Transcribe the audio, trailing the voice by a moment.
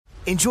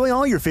Enjoy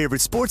all your favorite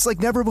sports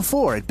like never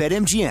before at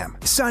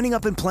BetMGM. Signing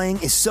up and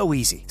playing is so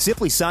easy.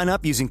 Simply sign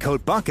up using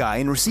code Buckeye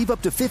and receive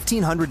up to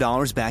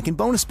 $1,500 back in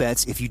bonus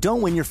bets if you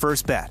don't win your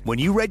first bet. When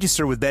you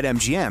register with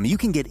BetMGM, you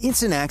can get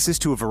instant access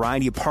to a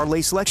variety of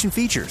parlay selection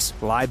features,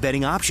 live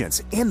betting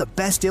options, and the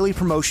best daily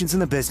promotions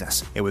in the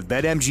business. And with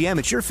BetMGM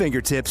at your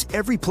fingertips,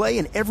 every play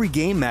and every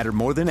game matter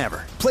more than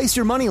ever. Place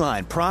your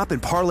moneyline, prop,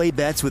 and parlay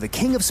bets with the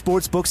king of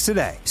sportsbooks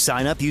today.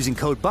 Sign up using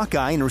code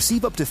Buckeye and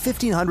receive up to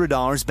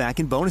 $1,500 back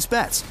in bonus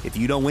bets if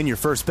you don't win your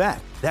first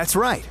bet. That's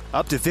right,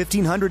 up to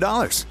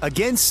 $1,500.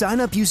 Again, sign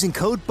up using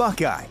code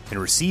Buckeye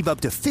and receive up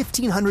to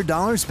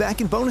 $1,500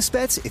 back in bonus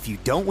bets if you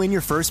don't win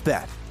your first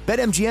bet.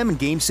 BetMGM and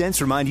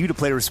GameSense remind you to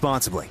play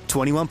responsibly.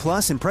 21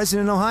 plus and present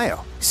in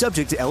Ohio.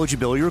 Subject to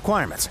eligibility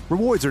requirements.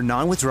 Rewards are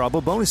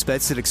non-withdrawable bonus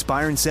bets that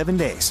expire in 7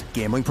 days.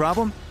 Gambling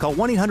problem? Call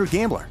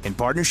 1-800-GAMBLER in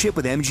partnership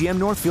with MGM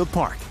Northfield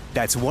Park.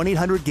 That's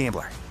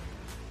 1-800-GAMBLER.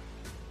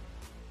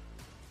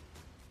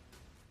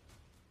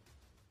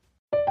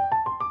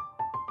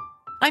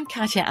 I'm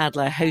Katya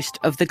Adler, host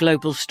of The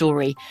Global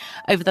Story.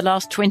 Over the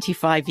last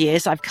 25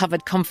 years, I've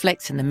covered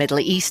conflicts in the Middle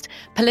East,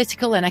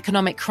 political and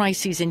economic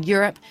crises in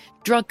Europe,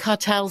 drug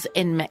cartels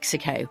in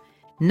Mexico.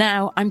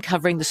 Now I'm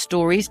covering the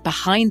stories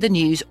behind the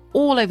news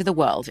all over the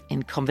world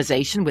in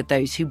conversation with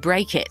those who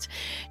break it.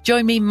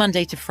 Join me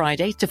Monday to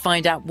Friday to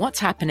find out what's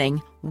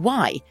happening,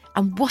 why,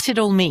 and what it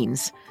all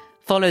means.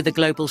 Follow The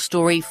Global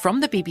Story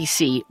from the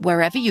BBC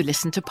wherever you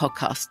listen to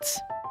podcasts.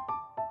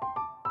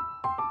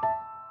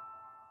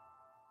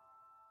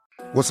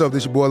 What's up,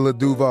 this your boy Lil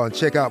Duval, and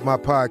check out my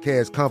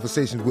podcast,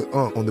 Conversations with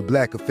Unc, on the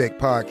Black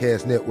Effect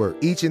Podcast Network.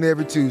 Each and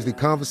every Tuesday,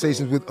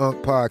 Conversations with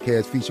Unc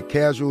podcast feature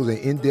casuals and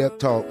in-depth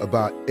talk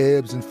about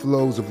ebbs and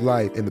flows of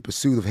life and the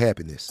pursuit of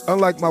happiness.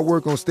 Unlike my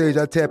work on stage,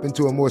 I tap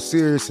into a more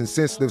serious and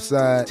sensitive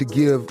side to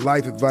give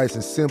life advice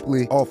and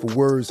simply offer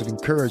words of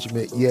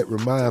encouragement, yet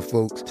remind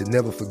folks to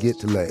never forget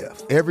to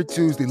laugh. Every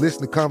Tuesday,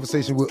 listen to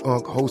Conversations with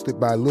Unc, hosted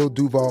by Lil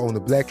Duval on the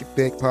Black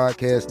Effect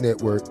Podcast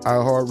Network,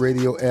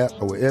 iHeartRadio app,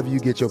 or wherever you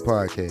get your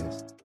podcasts.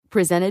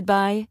 Presented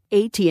by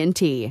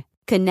AT&T.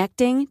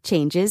 Connecting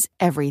changes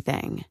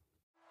everything.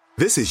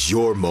 This is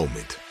your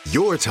moment,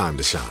 your time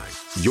to shine,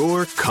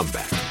 your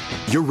comeback.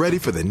 You're ready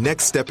for the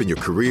next step in your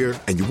career,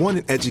 and you want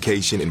an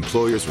education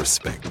employers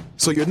respect.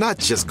 So you're not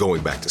just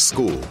going back to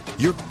school,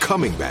 you're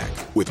coming back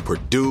with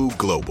Purdue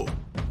Global.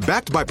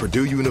 Backed by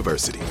Purdue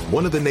University,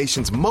 one of the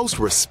nation's most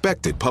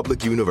respected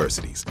public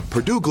universities,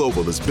 Purdue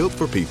Global is built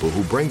for people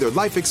who bring their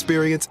life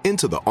experience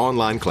into the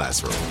online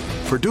classroom.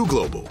 Purdue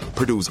Global,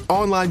 Purdue's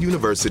online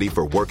university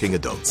for working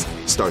adults.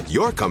 Start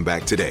your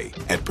comeback today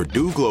at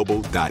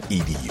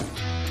purdueglobal.edu.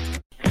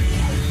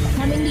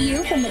 Coming to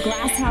you from the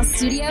Glass House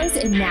Studios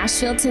in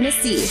Nashville,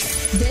 Tennessee.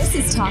 This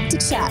is Talk to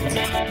Chuck.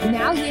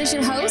 Now here's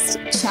your host,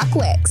 Chuck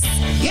Wicks.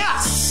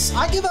 Yes!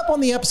 I give up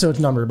on the episode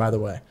number, by the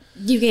way.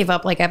 You gave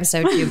up like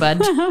episode 2,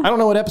 bud. I don't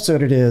know what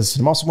episode it is.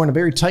 I'm also wearing a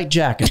very tight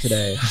jacket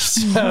today.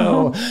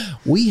 So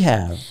we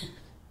have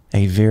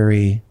a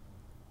very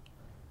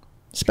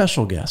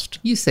special guest.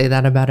 You say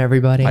that about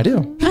everybody. I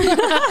do.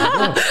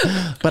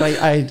 But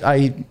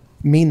I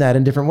mean that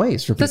in different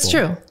ways for people. That's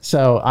true.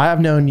 So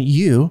I've known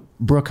you,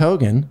 Brooke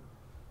Hogan,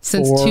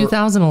 since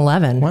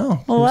 2011.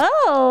 Wow.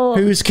 Whoa.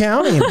 Who's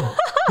counting?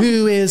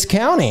 Who is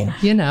counting?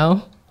 You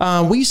know.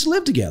 We used to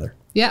live together.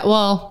 Yeah,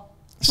 well...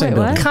 Same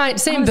building.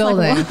 Same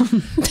building.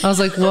 I was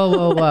like,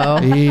 whoa.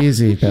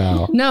 Easy,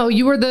 pal. No,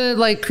 you were the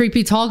like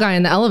creepy tall guy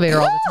in the elevator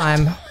all the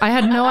time. I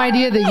had no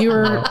idea that you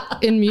were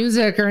in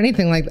music or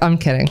anything like. I'm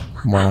kidding.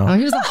 Wow. Oh,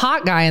 he was the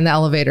hot guy in the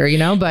elevator, you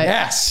know. But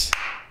yes.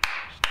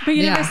 But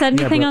you never said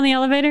anything on the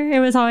elevator. It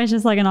was always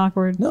just like an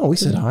awkward. No, we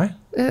said hi.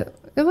 It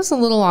was a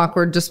little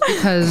awkward just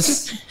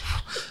because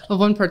of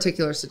one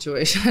particular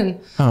situation.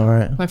 All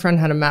right. My friend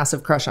had a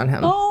massive crush on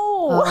him. Oh.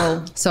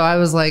 So I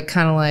was like,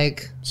 kind of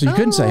like. So you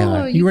couldn't say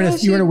hi. You were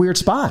in a weird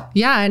spot.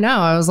 Yeah, I know.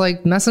 I was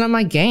like messing up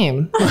my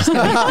game. All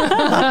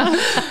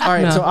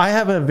right. No. So I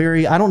have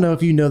I don't know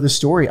if you know the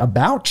story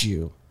about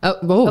you.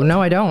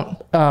 No, I don't.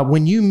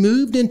 When you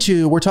moved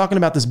we're talking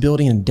about this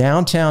building in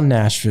downtown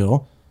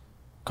Nashville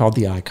called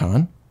the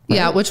Icon. Right?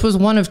 Yeah, which was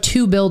one of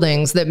 2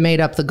 buildings that made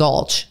up the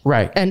Gulch.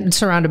 Right. And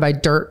surrounded by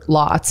dirt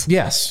lots.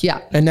 Yes.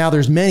 Yeah. And now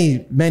there's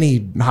many,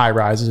 many high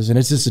rises, and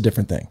it's just a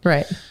different thing.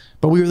 Right.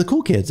 But we were the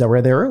cool kids that were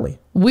there early.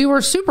 We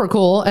were super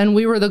cool, and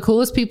we were the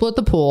coolest people at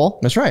the pool.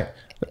 That's right.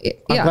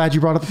 I'm glad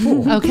you brought up the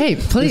pool. Okay,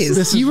 please.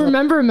 This you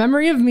remember a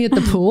memory of me at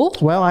the pool?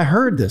 Well, I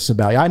heard this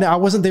about you. I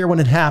wasn't there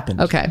when it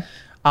happened. Okay.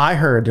 I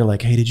heard they're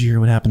like, hey, did you hear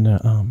what happened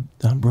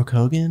to Brooke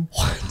Hogan?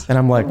 What? And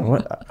I'm like,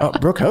 what? Oh,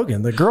 Brooke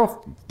Hogan, the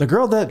girl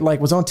that like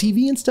was on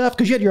TV and stuff,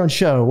 because you had your own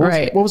show.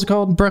 What was it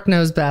called? Brooke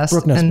Knows Best.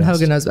 Brooke Knows and Best.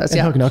 Hogan Knows Best.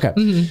 Yeah. Hogan, okay.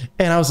 Mm-hmm.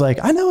 And I was like,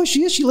 I know who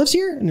she is. She lives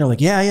here. And they're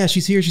like, yeah,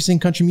 she's here. She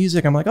sings country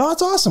music. I'm like, oh,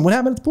 that's awesome. What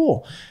happened at the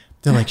pool?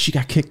 They're like, she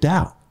got kicked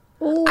out.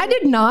 I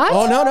did not.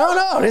 Oh,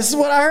 no. This is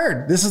what I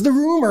heard. This is the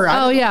rumor.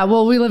 Yeah.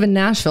 Well, we live in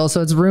Nashville,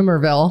 so it's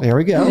Rumorville. There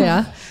we go.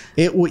 Yeah.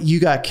 You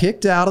got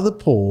kicked out of the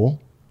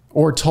pool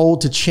or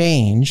told to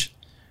change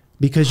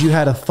because you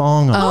had a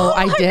thong on. Oh,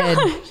 I did.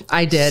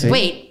 I did. See?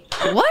 Wait.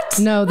 What?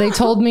 No, they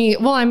told me,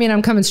 well, I mean,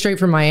 I'm coming straight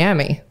from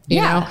Miami,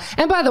 you know?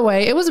 And by the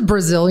way, it was a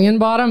Brazilian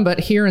bottom, but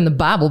here in the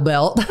Bible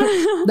Belt,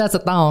 that's a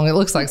thong. It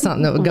looks like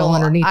something that would go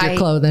underneath your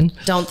clothing.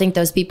 Don't think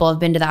those people have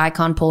been to the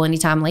Icon Pool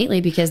anytime lately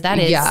because that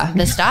is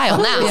the style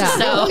now.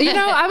 So, you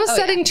know, I was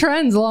setting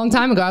trends a long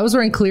time ago. I was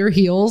wearing clear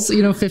heels,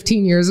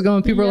 15 years ago,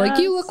 and people were like,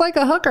 you look like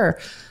a hooker.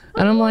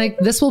 And I'm like,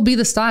 this will be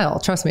the style.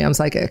 Trust me, I'm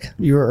psychic.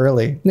 You were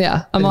early.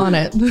 Yeah, I'm on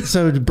it.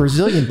 So the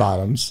Brazilian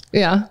bottoms.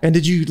 Yeah. And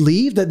did you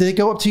leave? Did they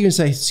go up to you and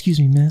say, excuse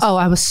me, miss? Oh,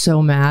 I was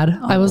so mad.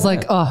 I was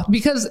like,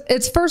 because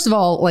it's first of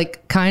all,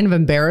 like kind of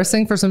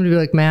embarrassing for somebody to be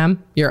like,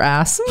 ma'am, your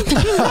ass. And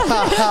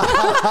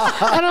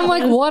I'm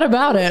like, what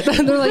about it?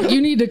 And they're like,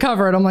 you need to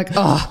cover it. I'm like,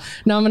 now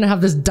I'm going to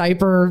have this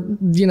diaper,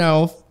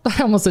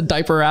 I almost said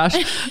diaper rash.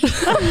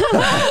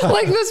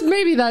 Like this,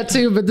 maybe that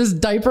too, but this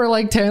diaper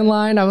like tan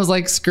line, I was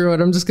like, screw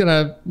it. I'm just going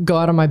to go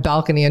out on my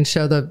balcony and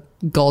show the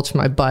gulch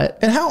my butt.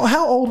 And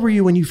how old were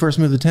you when you first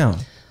moved to town?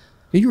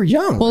 You were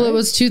young. Well, right? It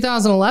was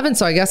 2011.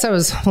 So I guess I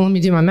was, let me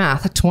do my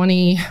math,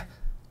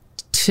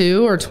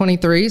 22 or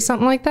 23,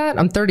 something like that.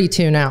 I'm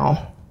 32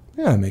 now.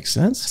 Yeah, that makes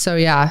sense. So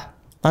yeah.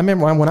 I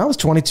remember when I was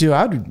 22,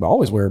 I'd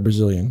always wear a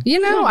Brazilian.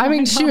 I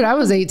mean, shoot, I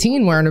was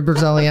 18 wearing a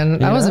Brazilian.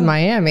 Yeah. I was in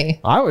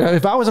Miami.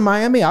 If I was in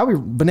Miami, I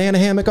would banana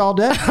hammock all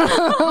day. You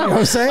know what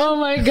I'm saying? Oh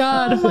my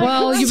God.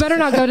 Well, you better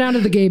not go down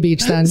to the gay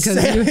beach then.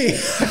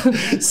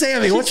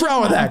 Sammy, what's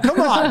wrong with that? Come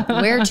on.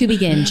 Where to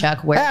begin,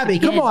 Chuck? Abby,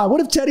 come on.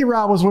 What if Teddy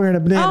Rob was wearing a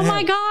banana hammock? Oh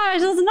my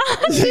gosh, let's not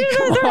do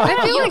this.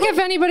 I feel like if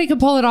anybody could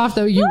pull it off,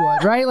 though, you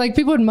would, right? Like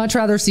people would much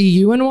rather see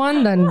you in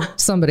one than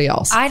somebody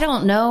else. I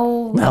don't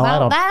know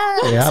about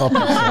that. Yeah, I don't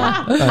think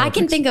so. I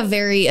can think of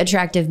very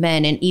attractive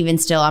men, and even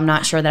still, I'm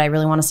not sure that I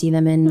really want to see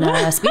them in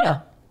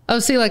Speedo. Oh,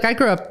 see, like I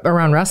grew up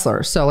around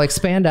wrestlers, so like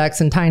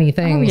spandex and tiny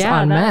things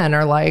on men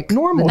are like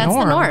normal. That's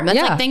the norm. That's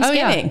like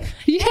Thanksgiving. Oh,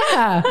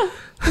 yeah.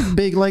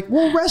 Big,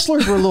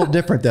 wrestlers were a little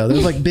different though.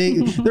 They're like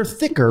big, they're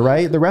thicker,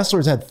 right? The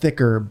wrestlers had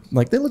thicker,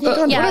 like they look like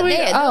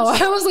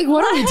I was like,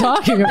 what are we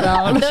talking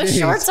about? Those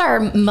shorts are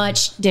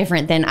much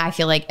different than I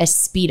feel like a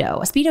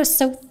Speedo. A Speedo's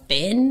so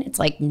thin, it's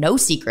like no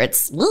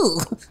secrets.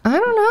 Ugh. I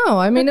don't know.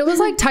 I mean, it was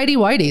like tidy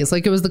whities,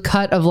 like it was the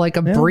cut of like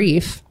a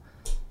brief.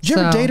 Did you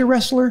ever date a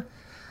wrestler?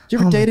 Did you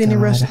ever date any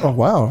wrestlers? Oh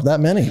wow, that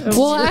many.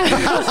 Well,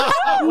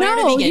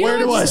 where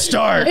do I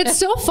start? It's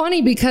so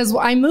funny because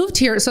I moved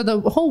here. So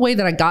the whole way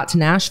that I got to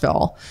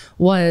Nashville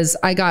was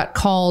I got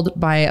called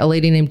by a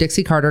lady named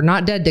Dixie Carter,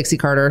 not dead Dixie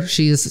Carter.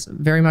 She's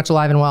very much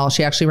alive and well.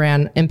 She actually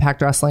ran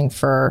Impact Wrestling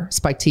for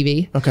Spike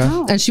TV. Okay.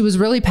 And she was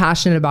really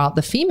passionate about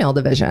the female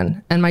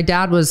division. And my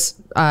dad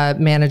was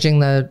managing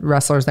the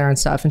wrestlers there and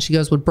stuff. And she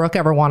goes, would Brooke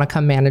ever want to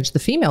come manage the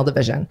female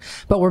division?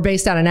 But we're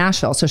based out of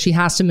Nashville. So she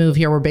has to move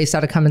here. We're based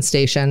out of Cummins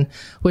Station,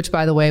 which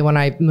by the way, when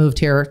I moved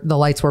here, the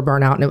lights were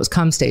burnt out and it was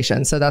Cum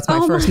Station. So that's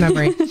my first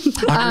memory.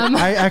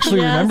 I actually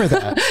remember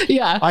that.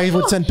 Yeah. I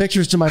would send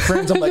pictures to my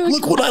friends. I'm like,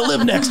 look what I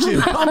live next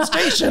to. Cum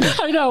Station.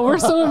 I know. We're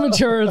so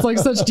immature. It's like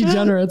such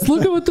degenerates.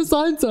 Look at what the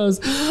sign says.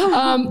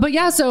 But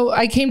yeah, so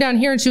I came down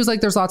here and she was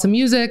like, there's lots of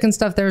music and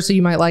stuff there. So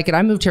you might like it.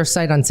 I moved here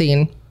sight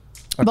unseen.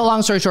 But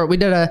long story short, we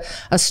did a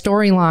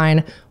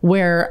storyline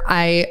where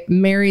I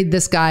married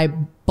this guy,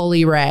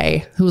 Bully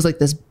Ray, who was like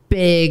this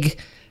big,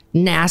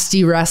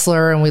 nasty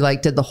wrestler. And we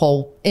like did the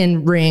whole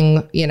in-ring,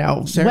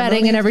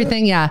 wedding and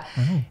everything. Yeah.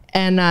 Oh.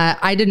 And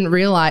I didn't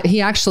realize,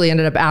 he actually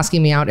ended up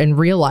asking me out in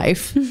real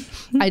life.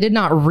 I did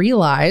not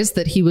realize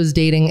that he was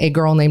dating a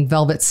girl named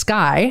Velvet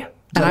Sky.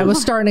 And I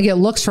was starting to get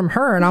looks from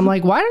her. And I'm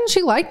like, why didn't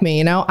she like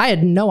me? I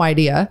had no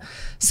idea.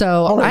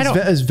 So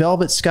is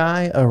Velvet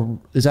Sky,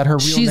 is that her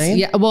real name?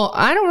 Yeah, well,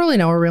 I don't really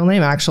know her real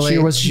name actually.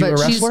 Was she a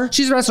wrestler?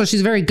 She's a wrestler.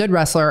 She's a very good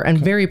wrestler and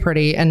very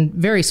pretty and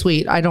very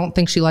sweet. I don't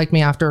think she liked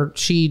me after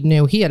she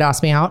knew he had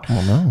asked me out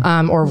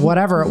or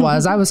whatever it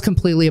was. I was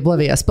completely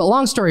oblivious. But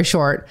long story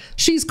short,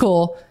 she's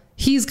cool.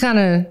 He's kind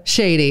of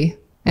shady.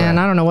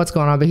 And I don't know what's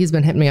going on, but he's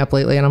been hitting me up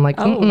lately. And I'm like,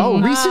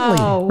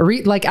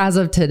 recently? Like as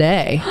of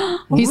today.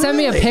 He sent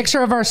me a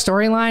picture of our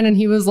storyline and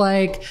he was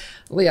like,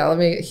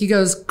 he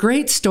goes,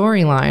 great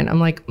storyline. I'm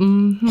like,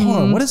 Hold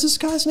on, what is this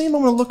guy's name?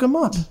 I'm going to look him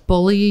up.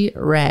 Bully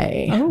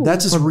Ray. Oh,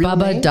 that's his real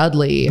Bubba name?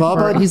 Dudley.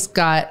 Bubba? He's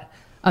got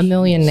a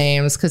million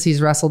names because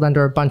he's wrestled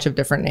under a bunch of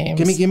different names.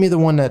 Give me the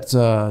one that's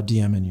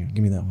DMing you.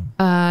 Give me that one.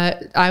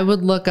 I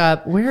would look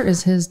up, where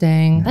is his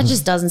dang? That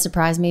just doesn't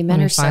surprise me.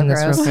 Men are so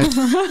gross.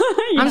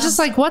 I'm just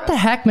like, what the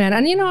heck, man?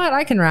 And you know what?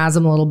 I can razz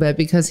him a little bit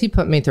because he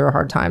put me through a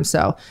hard time.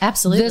 So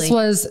absolutely,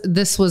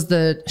 this was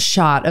the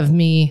shot of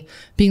me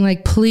being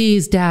like,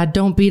 please, Dad,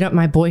 don't beat up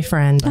my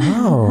boyfriend.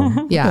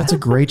 Oh, yeah, that's a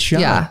great shot.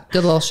 Yeah,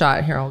 good little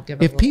shot. Here, I'll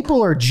give it. If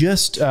people are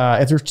just,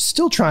 if they're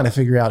still trying to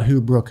figure out who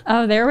Brooke,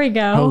 there we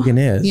go, Hogan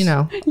is,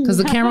 because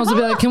the cameras will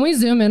be like, can we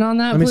zoom in on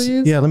that,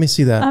 please? Let me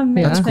see that.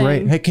 Amazing. That's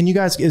great. Hey, can you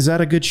guys? Is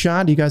that a good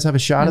shot? Do you guys have a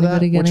shot of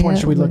that? Which one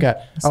should we look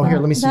at? Oh, here,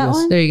 let me see this.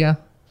 One? There you go.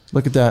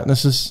 Look at that.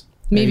 This is.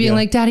 Me being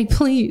like, Daddy,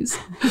 please.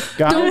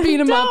 Don't beat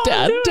him up,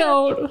 Dad.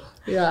 Don't.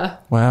 Yeah.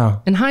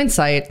 Wow. In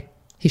hindsight,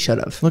 He should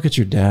have. Look at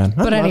your dad.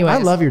 But I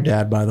love your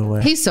dad, by the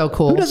way. He's so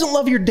cool. Who doesn't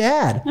love your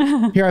dad?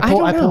 Here,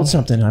 I pulled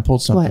something.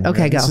 What?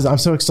 Okay, go. I'm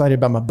so excited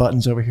about my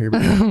buttons over here.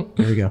 Here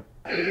we go.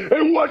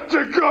 And what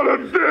you gonna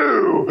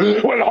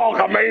do when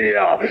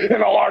Hulkamania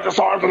and the largest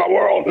arms in the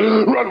world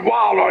run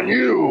wild on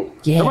you?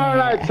 Yeah. Tomorrow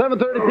night,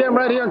 7:30 p.m.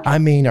 right here. I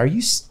mean, are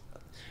you...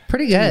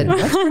 Pretty good.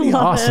 That's pretty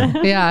awesome.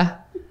 Yeah.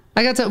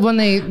 I got to, when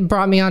they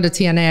brought me onto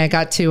TNA, I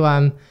got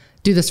to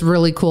do this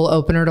really cool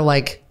opener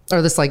to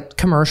this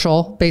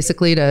commercial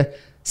basically to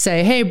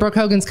say, hey, Brooke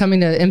Hogan's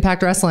coming to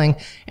Impact Wrestling.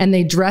 And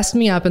they dressed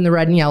me up in the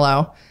red and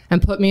yellow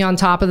and put me on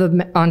top of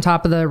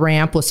the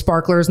ramp with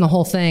sparklers and the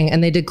whole thing.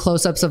 And they did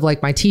close-ups of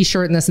my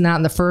t-shirt and this and that.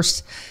 And the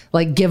first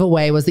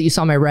giveaway was that you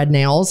saw my red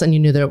nails and you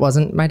knew that it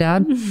wasn't my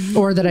dad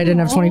or that I didn't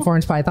have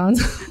 24-inch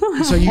pythons.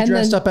 So you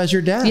dressed up as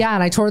your dad? Yeah.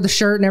 And I tore the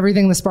shirt and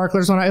everything. The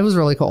sparklers went out. It was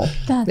really cool.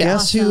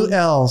 Guess who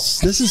else?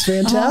 This is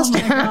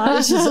fantastic.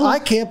 I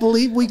can't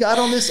believe we got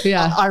on this.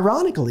 Yeah.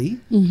 Ironically.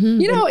 Mm-hmm.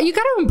 You know, you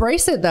got to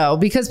embrace it though,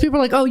 because people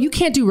are like, oh, you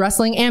can't do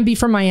wrestling and be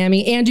from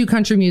Miami and do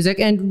country music.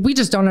 And we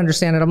just don't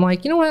understand it. I'm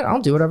like, you know what?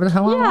 I'll do whatever the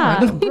hell I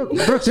want.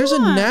 Brooke, there's a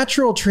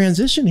natural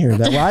transition here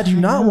that I do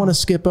not want to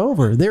skip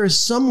over. There is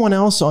someone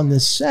else on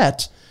this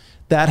set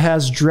that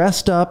has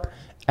dressed up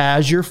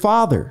as your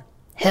father.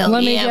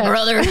 Hell yeah,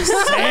 brother.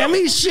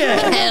 Sammy shit.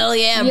 Hell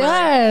yeah, brother.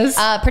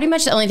 Yes. Pretty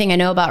much the only thing I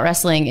know about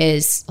wrestling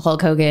is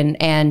Hulk Hogan.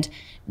 And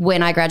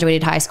when I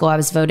graduated high school, I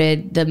was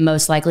voted the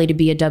most likely to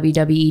be a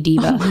WWE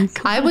diva. Oh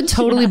I would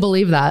totally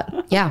believe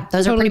that. Yeah,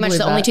 those are pretty much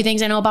the only two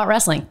things I know about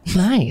wrestling.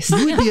 Nice.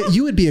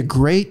 You would be a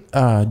great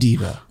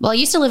diva. Well, I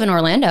used to live in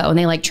Orlando and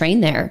they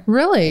train there.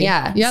 Really?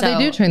 Yeah. Yeah, so,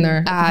 they do train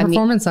there.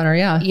 Performance Center,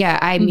 yeah. Yeah,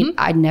 I mean,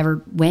 I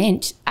never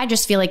went. I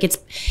just feel like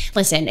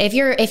listen, if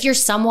you're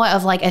somewhat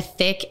of a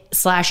thick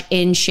 /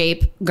 in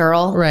shape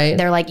girl, right?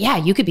 They're like, yeah,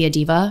 you could be a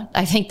diva.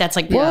 I think that's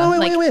wait.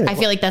 I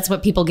feel like that's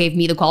what people gave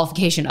me the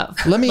qualification of.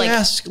 Let me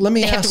ask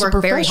have to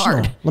work very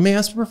hard. Let me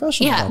ask a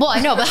professional. Yeah, well, I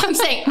know, but I'm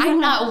saying I'm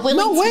not willing.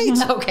 No,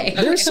 wait. Okay,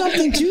 there's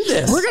something to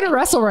this. We're gonna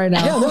wrestle right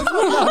now. Yeah,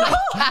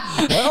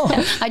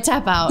 well, I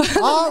tap out.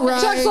 All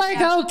right. Chuck's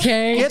like,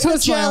 okay, get the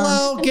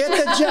Jello.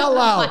 Get the Jello.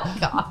 Oh my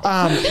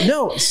God.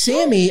 No,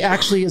 Sammy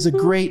actually is a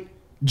great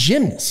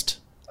gymnast.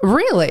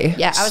 Really?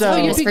 Yeah, I was a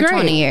gymnast for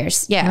 20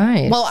 years. Yeah.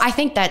 Nice. Well, I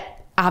think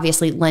that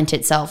obviously lent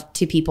itself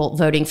to people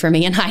voting for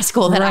me in high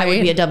school that I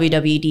would be a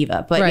WWE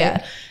diva. But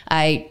yeah,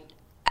 I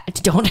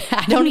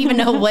don't even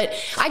know what.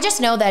 I just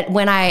know that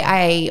when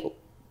I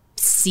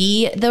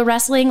see the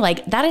wrestling,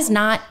 that is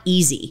not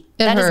easy.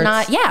 That is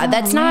not. Yeah,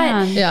 that's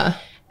not. Yeah.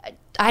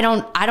 I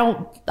don't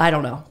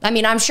know. I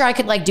mean, I'm sure I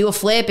could do a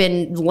flip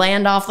and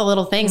land off the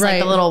little things,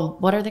 the little,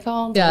 what are they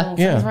called? Yeah. The little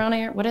things around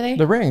here. What are they?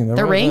 The ring.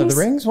 The rings?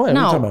 The rings? What?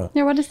 No. What are you talking about?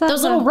 Yeah, what is that?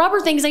 Those little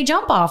rubber things they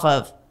jump off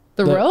of.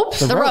 The rope?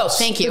 The rope.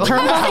 Thank you. I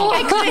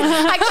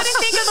couldn't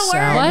think of the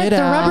word. What?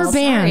 The rubber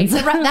bands.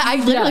 I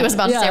literally was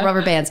about to say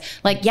rubber bands.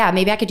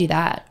 Maybe I could do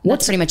that.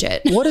 That's pretty much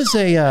it.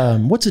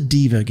 What's a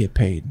diva get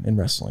paid in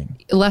wrestling?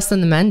 Less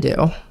than the men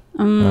do.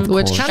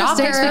 Which kind of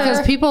stinks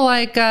because people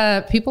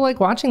like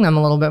watching them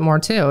a little bit more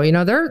too. You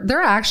know,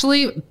 they're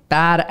actually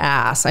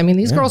badass. I mean,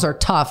 these girls are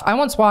tough. I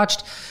once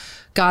watched,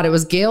 it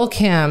was Gail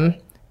Kim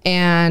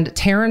and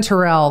Taryn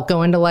Terrell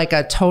go into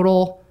a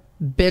total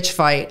bitch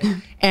fight,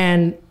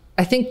 and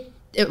I think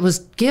it was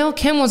Gail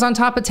Kim was on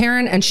top of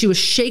Taryn and she was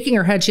shaking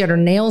her head. She had her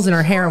nails in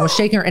her hair and was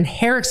shaking her, and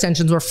hair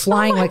extensions were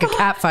flying like a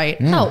cat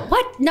fight. No,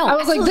 what? No, I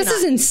was like, this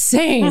is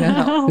insane.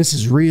 This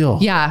is real.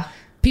 Yeah.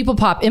 People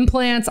pop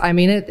implants. I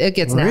mean, it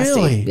gets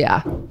nasty. Really?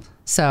 Yeah.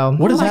 So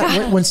what is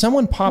that? When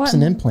someone pops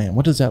an implant,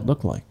 what does that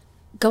look like?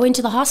 Go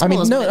into the hospital.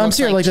 I mean, no, I'm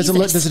serious.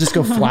 Does it just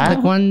go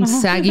flat? One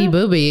saggy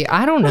boobie.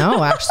 I don't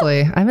know,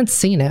 actually. I haven't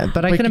seen it,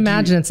 but I can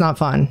imagine it's not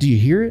fun. Do you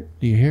hear it?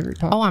 Do you hear it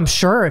pop? Oh, I'm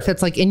sure if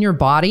it's in your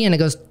body and it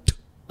goes.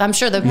 I'm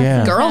sure the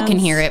girl can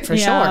hear it for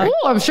sure.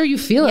 Oh, I'm sure you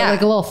feel it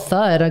like a little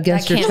thud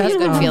against your chest. That can't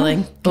be a good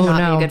feeling.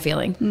 Cannot be a good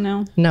feeling.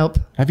 No. Nope.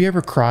 Have you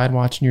ever cried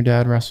watching your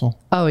dad wrestle?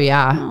 Oh,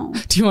 yeah. No.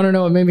 Do you want to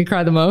know what made me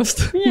cry the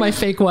most? Yeah. My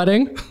fake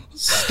wedding.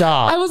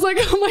 Stop. I was like,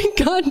 oh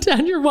my God,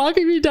 Dad, you're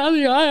walking me down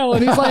the aisle.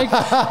 And he's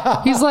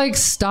like,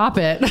 stop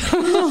it.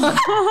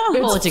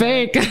 It's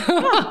fake.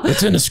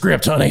 It's in the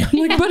script, honey. I'm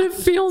like, but it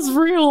feels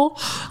real.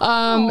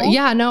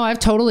 Yeah, no, I've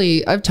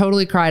totally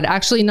cried.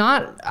 Actually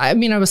I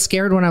was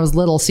scared when I was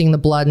little seeing the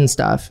blood and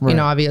stuff,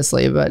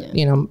 obviously, but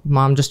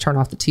Mom just turned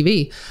off the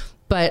TV.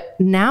 But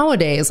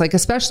nowadays,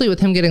 especially with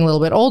him getting a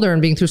little bit older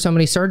and being through so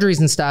many surgeries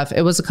and stuff,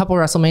 it was a couple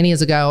of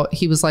WrestleManias ago.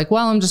 He was like,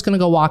 well, I'm just going to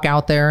go walk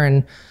out there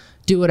and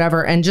do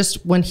whatever. And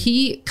just when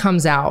he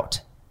comes out,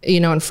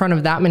 in front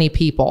of that many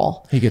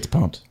people, he gets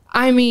pumped.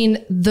 I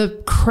mean,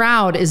 the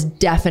crowd is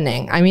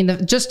deafening. I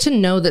mean, just to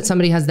know that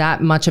somebody has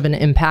that much of an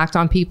impact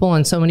on people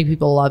and so many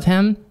people love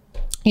him,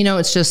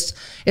 it's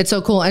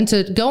so cool. And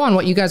to go on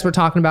what you guys were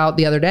talking about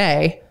the other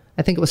day,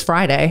 I think it was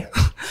Friday.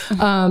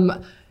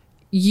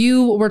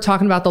 you were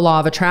talking about the law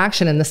of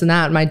attraction and this and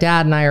that. My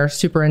dad and I are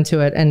super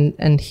into it.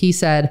 And he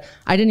said,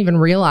 I didn't even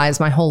realize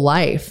my whole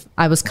life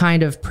I was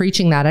kind of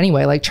preaching that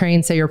anyway, like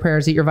train, say your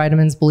prayers, eat your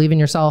vitamins, believe in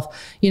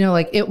yourself. You know,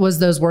 like it was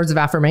those words of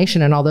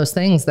affirmation and all those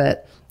things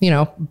that, you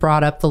know,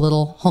 brought up the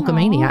little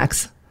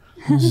Hulkamaniacs.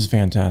 This is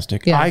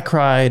fantastic. Yeah. I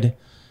cried.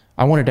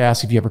 I wanted to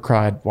ask if you ever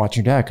cried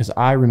watching your dad, because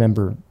I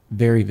remember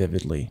very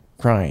vividly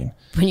crying.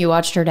 When you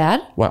watched her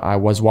dad? Well, I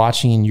was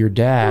watching your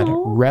dad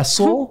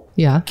wrestle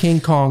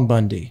King Kong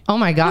Bundy. Oh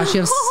my gosh,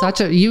 you have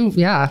such a,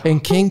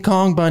 And King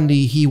Kong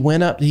Bundy, he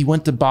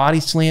went to body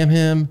slam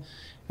him,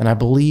 and I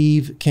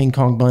believe King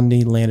Kong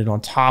Bundy landed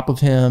on top of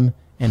him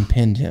and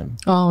pinned him.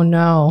 Oh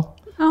no.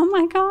 Oh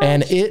my gosh.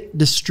 And it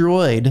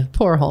destroyed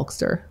poor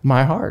Hulkster.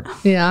 My heart.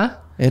 Yeah.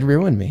 It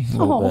ruined me a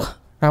little bit.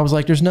 I was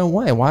like, there's no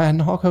way. Why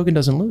Hulk Hogan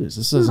doesn't lose?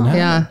 This doesn't happen.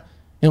 Yeah.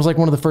 It was like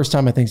one of the first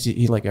time I think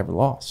he like ever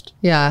lost.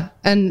 Yeah.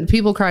 And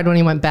people cried when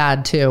he went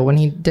bad too. When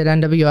he did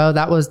NWO,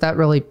 that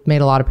really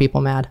made a lot of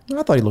people mad.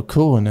 I thought he looked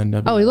cool in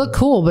NWO. Oh, he looked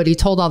cool, but he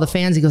told all the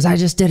fans, he goes, I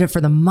just did it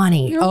for the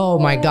money. Oh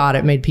my God.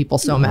 It made people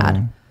so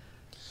mad.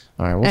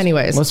 All right.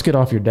 Anyways. Let's get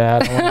off your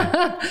dad.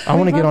 I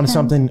want to get on to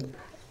something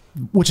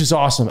which is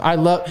awesome.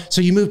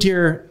 So you moved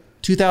here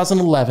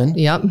 2011.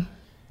 Yep.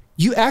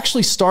 You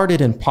actually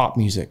started in pop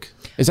music.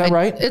 Is that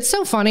right? It's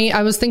so funny.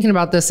 I was thinking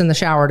about this in the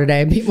shower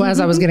today as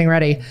I was getting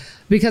ready,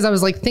 because I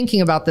was like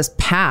thinking about this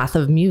path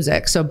of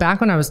music. So back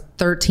when I was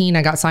 13,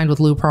 I got signed with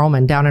Lou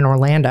Pearlman down in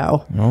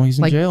Orlando. Oh, he's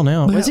in jail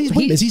now. Is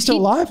he still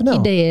alive? No.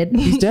 He did.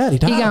 He's dead. He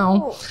died. He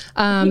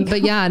gone.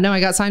 But yeah, no, I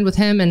got signed with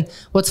him. And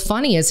what's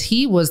funny is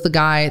he was the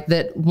guy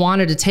that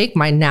wanted to take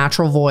my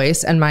natural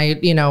voice and my,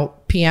 you know,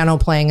 piano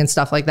playing and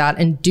stuff like that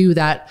and do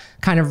that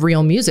kind of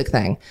real music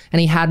thing.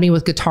 And he had me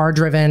with guitar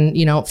driven,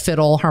 you know,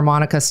 fiddle,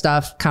 harmonica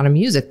stuff kind of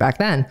music back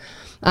then.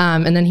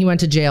 And then he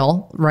went to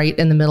jail right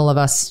in the middle of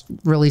us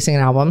releasing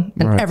an album,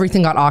 and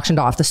everything got auctioned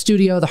off. The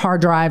studio, the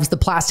hard drives, the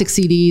plastic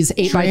CDs,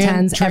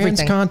 8x10s,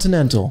 everything.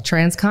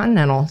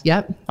 Transcontinental.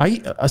 Yep.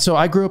 So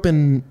I grew up I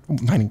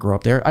didn't grow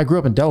up there. I grew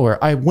up in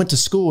Delaware. I went to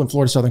school in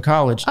Florida Southern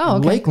College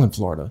in Lakeland,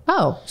 Florida.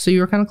 Oh, so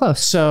you were kind of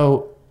close.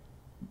 So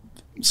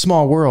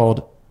small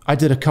world. I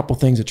did a couple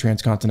things at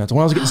Transcontinental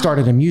when I was getting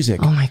started in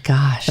music. Oh my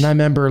gosh. And I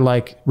remember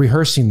like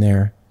rehearsing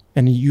there,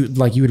 and you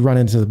would run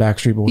into the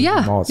Backstreet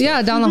Boys.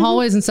 Yeah, down the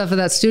hallways and stuff of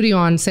that studio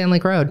on Sand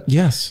Lake Road.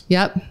 Yes.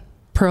 Yep.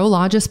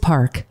 Prologis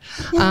Park.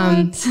 So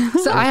I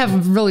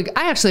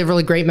actually have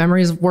really great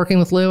memories of working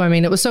with Lou. I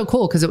mean, it was so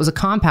cool because it was a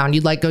compound.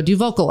 You'd like go do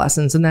vocal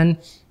lessons and then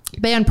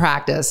band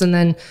practice and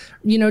then,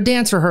 you know,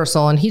 dance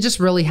rehearsal. And he just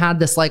really had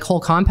this like whole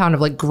compound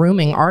of like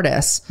grooming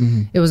artists.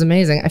 Mm-hmm. It was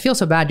amazing. I feel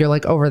so bad. You're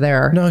like over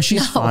there. No,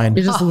 she's fine.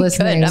 You're just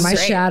listening. My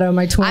shadow,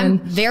 my twin. I'm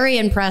very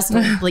impressed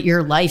with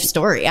your life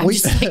story. I'm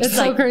just like, it's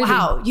so crazy.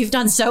 Wow, you've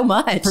done so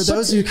much. For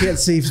those who can't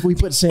see, we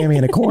put Sammy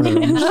in a corner.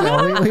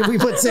 we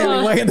put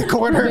Sammy way in the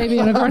corner. Maybe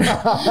in a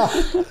corner.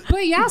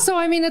 But yeah, so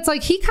I mean, it's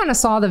like he kind of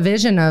saw the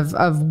vision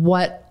of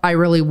what I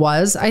really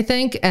was, I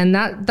think. And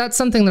that's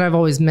something that I've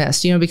always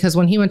missed, you know, because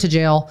when he went to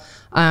jail,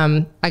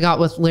 I got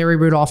with Larry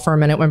Rudolph for a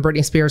minute when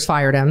Britney Spears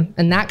fired him.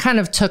 And that kind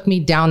of took me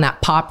down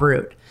that pop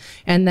route.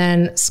 And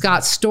then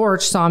Scott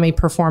Storch saw me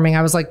performing.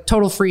 I was like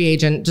total free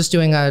agent, just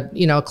doing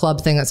a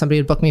club thing that somebody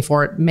had booked me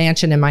for at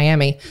Mansion in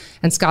Miami.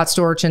 And Scott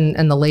Storch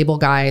and the label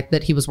guy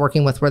that he was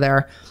working with were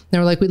there. They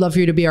were like, we'd love for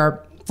you to be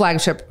our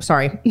flagship.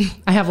 Sorry,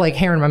 I have like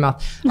hair in my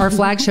mouth. Our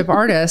flagship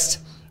artist.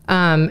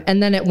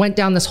 And then it went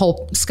down this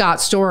whole Scott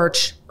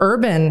Storch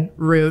urban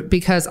route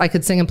because I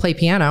could sing and play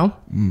piano.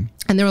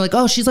 And they were like,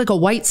 oh, she's like a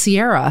white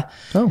Sierra.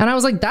 Oh. And I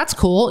was like, that's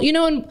cool. You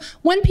know, and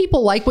when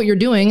people like what you're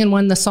doing and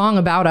when the song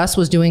about us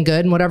was doing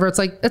good and whatever, it's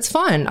like, it's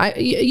fun.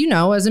 You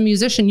know, as a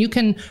musician, you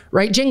can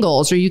write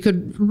jingles or you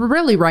could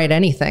really write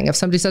anything. If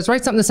somebody says,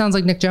 write something that sounds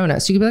like Nick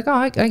Jonas, you could be like,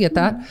 oh, I get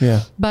that.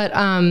 Yeah. But,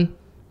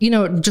 you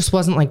know, it just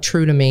wasn't like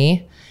true to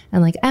me.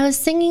 And like, I was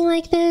singing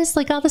like this,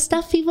 like all the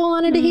stuff people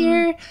wanted to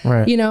hear,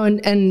 right. You know,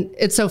 and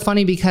it's so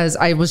funny because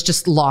I was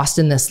just lost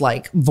in this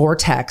like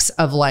vortex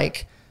of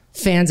like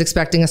fans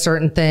expecting a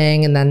certain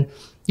thing. And then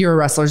you're a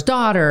wrestler's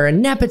daughter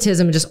and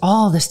nepotism and just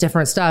all this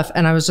different stuff.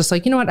 And I was just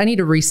like, you know what? I need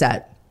to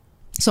reset.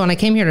 So when I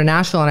came here to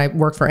Nashville and I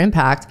worked for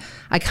Impact,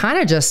 I kind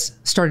of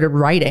just started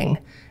writing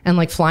and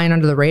like flying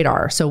under the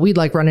radar. So we'd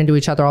like run into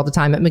each other all the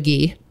time at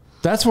McGee.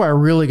 That's where I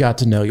really got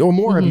to know you, or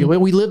more of you.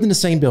 We lived in the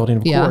same building,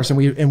 of course,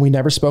 and we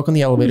never spoke in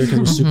the elevator because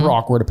it was super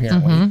awkward,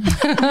 apparently.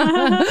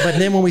 But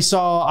then when we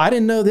saw, I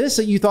didn't know this,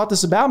 that you thought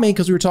this about me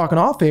because we were talking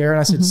off air, and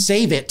I said,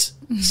 save it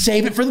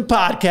for the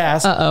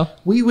podcast. Uh-oh.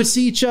 We would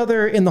see each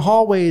other in the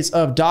hallways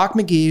of Doc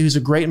McGee, who's a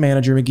great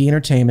manager, McGee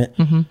Entertainment,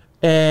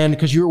 and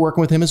because you were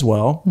working with him as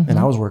well, and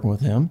I was working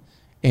with him,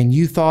 and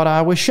you thought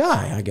I was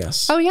shy, I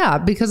guess. Oh yeah,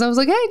 because I was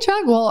like, hey,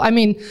 Chuck. Well, I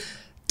mean,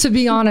 to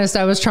be honest,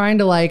 I was trying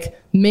to like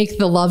make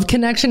the love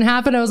connection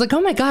happen. I was like, oh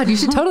my God, you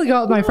should totally go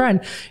out with my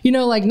friend, you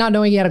know, like not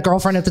knowing he had a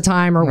girlfriend at the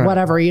time or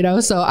whatever, you know?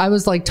 So I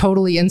was like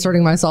totally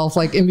inserting myself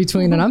like in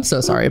between. And I'm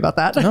so sorry about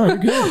that. No, you're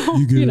good.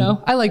 You're good. You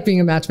know, I like being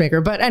a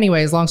matchmaker, but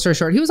anyways, long story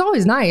short, he was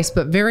always nice,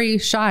 but very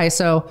shy.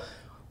 So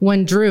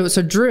when Drew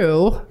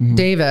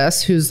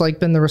Davis, who's like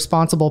been the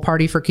responsible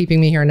party for keeping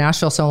me here in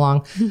Nashville so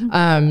long,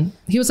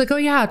 he was like, oh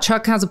yeah,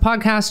 Chuck has a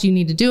podcast, you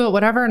need to do it,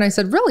 whatever. And I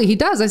said, really? He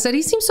does? I said,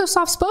 he seems so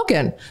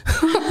soft-spoken.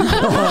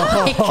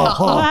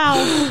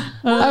 Wow.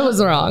 I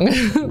was wrong.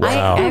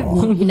 Wow.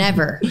 I've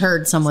never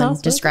heard someone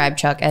describe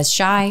Chuck as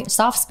shy,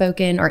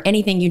 soft-spoken, or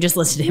anything you just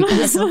listed him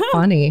as. So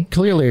funny.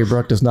 Clearly,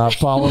 Brooke does not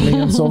follow me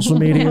on social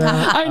media.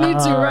 I need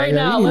to right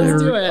now.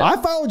 Let's do it.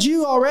 I followed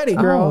you already,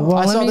 girl.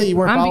 I saw that you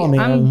weren't following me.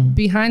 I'm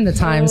behind the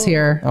times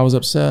here. I was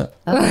upset.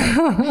 A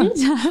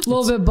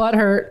little bit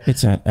butthurt.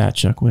 It's at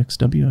Chuck Wicks,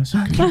 WS.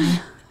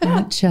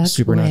 At Chuck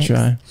Super Wicks. not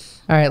shy.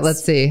 All right,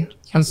 let's see.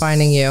 I'm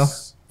finding you.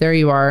 There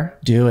you are.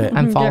 Do it.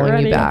 I'm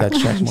following you back. That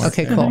check mark.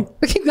 Okay, cool.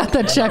 He got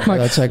that check mark.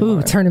 That check Ooh,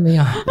 mark. turning me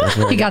on.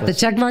 He got the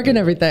check mark and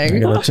everything. I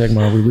got a check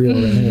mark. We real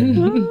right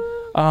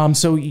here.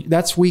 So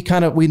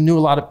we knew a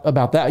lot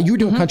about that. You were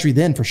doing country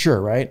then for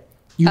sure, right?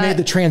 You made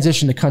the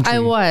transition to country. I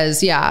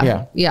was,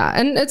 yeah.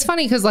 And it's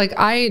funny because like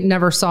I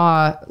never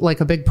saw like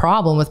a big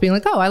problem with being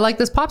like, oh, I like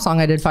this pop song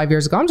I did 5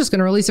 years ago. I'm just going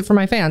to release it for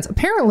my fans.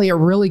 Apparently, it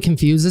really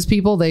confuses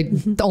people. They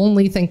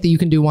only think that you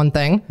can do one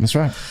thing. That's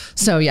right.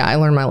 So yeah, I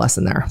learned my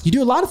lesson there. You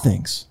do a lot of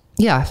things.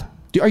 Yeah.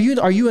 Are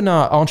you an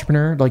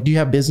entrepreneur? Like, do you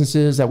have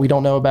businesses that we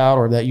don't know about,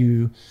 or that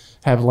you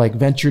have like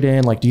ventured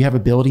in? Like, do you have a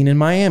building in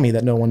Miami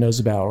that no one knows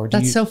about? Or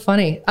That's so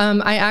funny.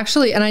 I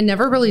actually, and I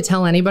never really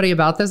tell anybody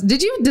about this.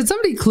 Did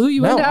somebody clue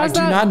you into I do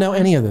not know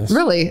any of this.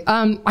 Really?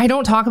 I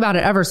don't talk about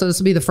it ever. So this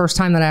will be the first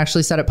time that I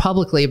actually said it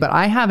publicly, but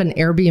I have an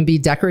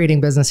Airbnb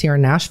decorating business here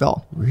in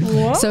Nashville.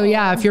 Really? Whoa. So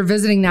yeah, if you're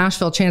visiting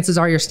Nashville, chances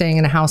are you're staying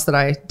in a house that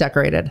I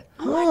decorated.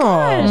 Oh my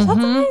gosh,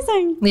 that's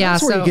amazing. Yeah.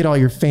 That's where you get all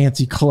your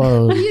fancy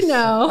clothes. You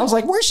know. I was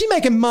like, where's she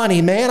making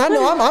money, man? I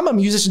know I'm a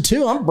musician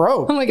too. I'm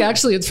broke. I'm like,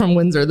 actually, it's from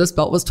Windsor. This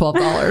belt was $12.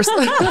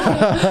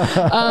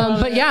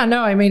 But yeah,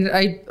 no, I mean,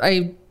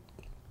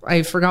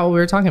 I forgot what we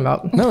were talking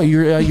about. No,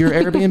 your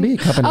Airbnb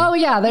company. Oh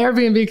yeah, the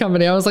Airbnb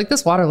company. I was like,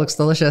 this water looks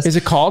delicious. Is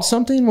it called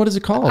something? What is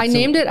it called? I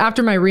named it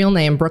after my real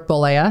name, Brooke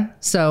Bolea.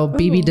 So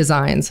BB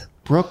Designs.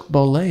 Brooke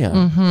Bolea.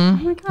 Mm-hmm. Oh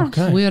my gosh.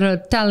 Okay. We're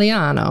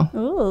Italiano.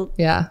 Ooh.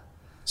 Yeah.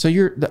 So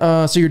your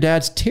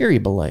dad's Terry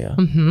Bolea.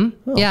 Mm-hmm.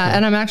 Oh, yeah, okay.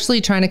 And I'm actually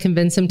trying to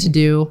convince him to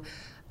do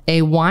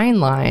a wine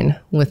line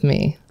with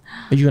me.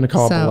 Are you going to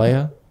call it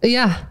Bolea?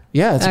 Yeah.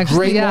 Yeah, it's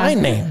actually, a great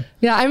wine name.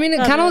 Yeah, I mean, it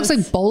kind of looks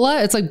like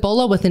Bola. It's like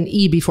Bola with an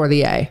E before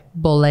the A.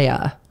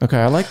 Bolea. Okay,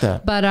 I like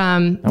that. But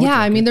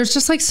I mean, there's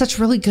just like such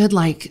really good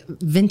like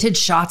vintage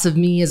shots of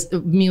me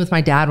with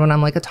my dad when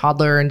I'm like a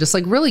toddler, and just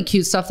like really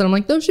cute stuff that I'm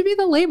like, those should be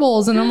the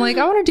labels. And I'm like,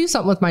 I want to do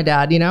something with my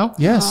dad, you know?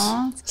 Yes.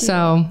 Aww,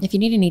 so if you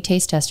need any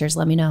taste testers,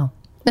 let me know.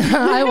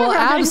 I will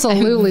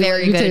absolutely.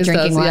 Very good at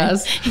drinking wine.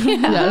 Yes.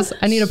 Yes.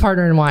 I need a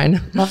partner in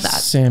wine. Love that.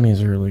 Sammy's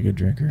a really good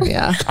drinker.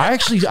 Yeah. I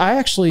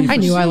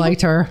knew I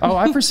liked her. Oh,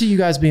 I foresee you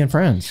guys being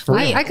friends.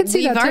 I could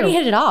see that too. We've already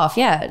hit it off.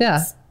 Yeah.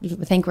 Yeah.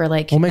 I think we're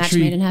like match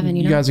made in heaven.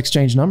 You guys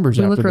exchange numbers.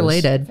 We after look this.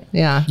 related.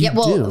 Yeah. Yeah.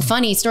 Well,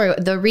 funny story.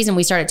 The reason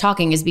we started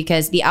talking is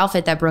because the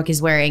outfit that Brooke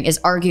is wearing is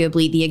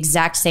arguably the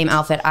exact same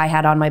outfit I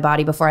had on my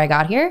body before I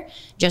got here,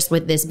 just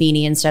with this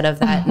beanie instead of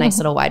that nice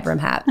little wide brim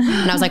hat.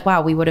 And I was like,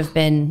 wow, we would have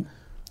been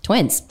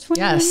twins.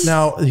 Yes.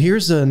 Now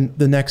here's the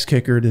next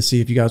kicker to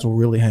see if you guys will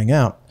really hang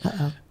out.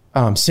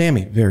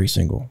 Sammy, very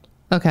single.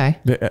 Okay.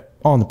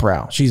 On the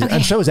prowl.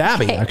 And so is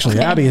Abby. Actually,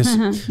 Abby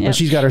is. But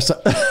she's got her. She's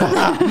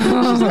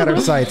got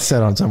her sights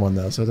set on someone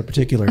though. So it's a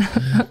particular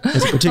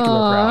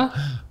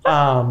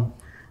prowl.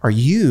 Are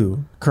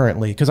you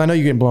currently? Because I know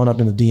you're getting blown up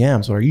in the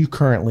DMs. So are you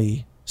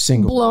currently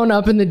single? Blown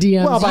up in the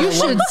DMs. Well, you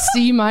should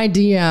see my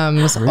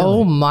DMs. Really?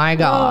 Oh my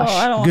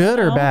gosh. Good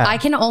or bad? I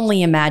can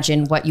only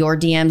imagine what your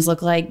DMs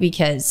look like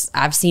because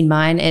I've seen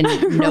mine and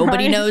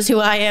nobody knows who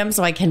I am.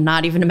 So I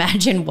cannot even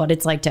imagine what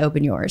it's like to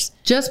open yours.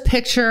 Just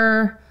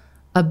picture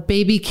a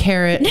baby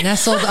carrot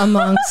nestled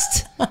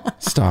amongst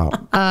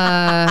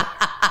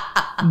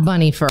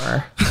bunny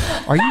fur.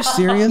 Are you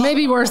serious?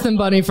 Maybe worse than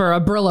bunny fur,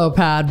 a Brillo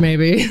pad,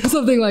 maybe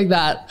something like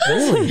that.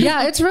 Really?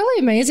 Yeah, it's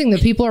really amazing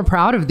that people are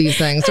proud of these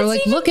things. They're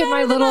like, look at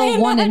my little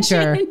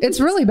 1-incher.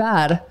 It's really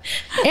bad,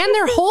 and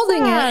they're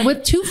holding it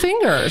with 2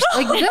 fingers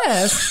like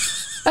this.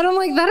 And I'm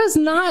like, that is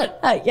not.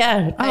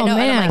 Yeah, I know. Man.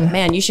 And I'm like,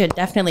 man, you should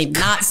definitely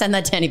not send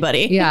that to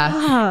anybody.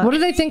 Yeah. What do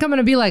they think I'm going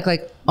to be like?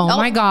 Like, oh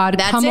my God,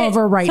 come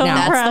over right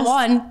now. That's the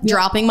one. Yeah.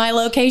 Dropping my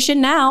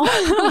location now.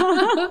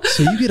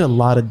 So you get a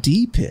lot of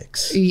D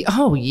pics.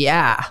 Oh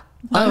yeah.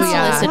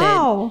 Unsolicited.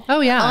 Wow.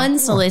 Oh yeah.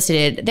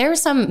 Unsolicited. There was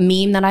some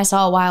meme that I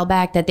saw a while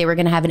back that they were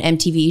going to have an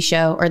MTV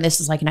show, or this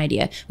is like an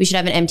idea. We should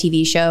have an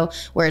MTV show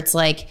where it's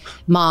like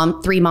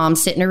 3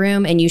 moms sit in a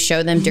room and you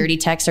show them dirty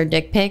texts or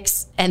dick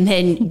pics, and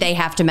then they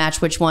have to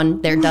match which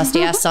one their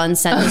dusty ass son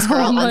sent this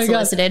girl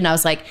unsolicited. God. And I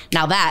was like,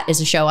 now that is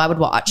a show I would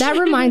watch. That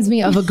reminds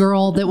me of a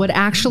girl that would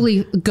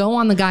actually go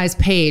on the guy's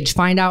page,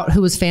 find out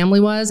who his family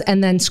was,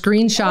 and then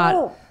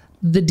screenshot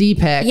the D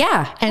pic.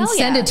 Yeah. And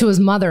send it to his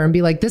mother and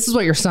be like, this is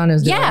what your son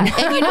is doing. Yeah.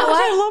 And you know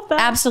what? I love that.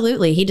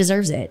 Absolutely. He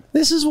deserves it.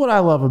 This is what I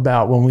love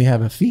about when we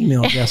have a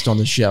female guest on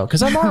the show,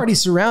 because I'm already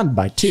surrounded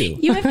by two.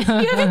 You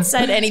haven't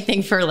said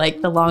anything for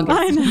like the longest.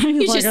 I know.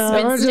 You just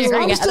been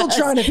staring I'm still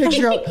trying to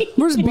figure out.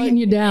 We're just beating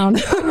you down.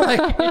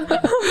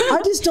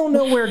 I just don't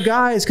know where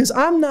guys, because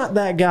I'm not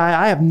that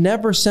guy. I have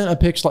never sent a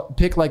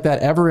pic like that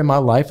ever in my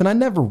life, and I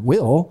never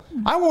will.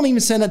 I won't even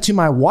send that to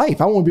my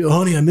wife. I won't be,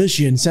 honey, I miss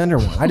you, and send her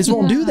one. I just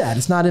won't do that.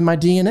 It's not in my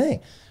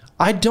DNA.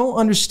 I don't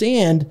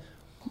understand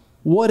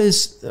what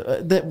is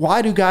that.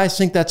 Why do guys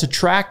think that's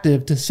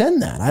attractive to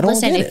send that? I don't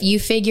Listen, get if you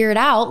figure it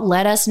out,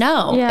 let us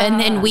know, and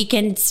then we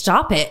can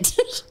stop it.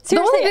 The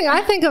only thing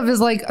I think of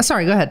is like,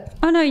 sorry, go ahead.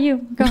 Oh no, you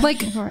go.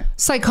 Like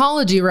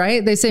psychology,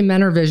 right? They say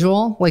men are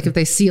visual. Like if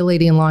they see a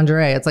lady in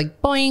lingerie, it's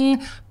like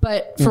boing.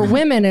 But for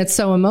women, it's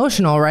so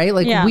emotional, right?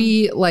 Like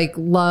we like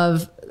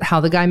love how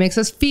the guy makes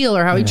us feel,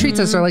 or how he treats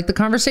us, or like the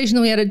conversation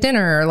that we had at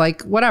dinner, or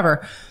like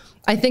whatever.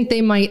 I think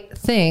they might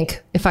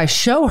think if I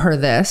show her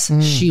this,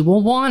 she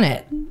will want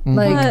it.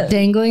 Like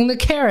dangling the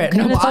carrot.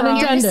 No pun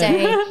intended.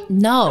 Say,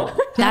 no,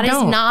 that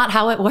is not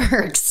how it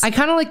works. I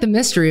kind of like the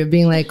mystery of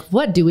being like,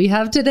 what do we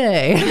have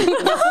today?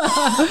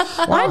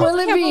 What will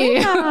it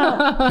be?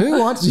 Who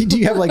wants? Do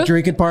you have like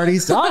drinking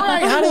parties? All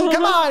right, honey,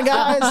 come on,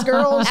 guys,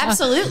 girls.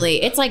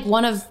 Absolutely. It's like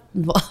one of,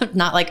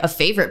 not like a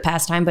favorite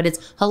pastime, but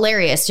it's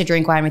hilarious to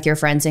drink wine with your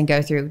friends and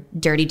go through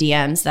dirty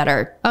DMs that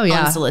are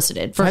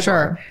unsolicited. For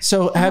sure.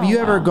 So have you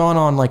ever gone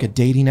on like a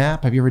dating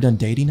app? Have you ever done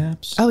dating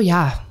apps? Oh,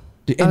 yeah.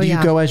 And do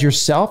you go as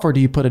yourself, or do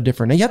you put a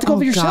different name? You have to go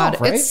for yourself,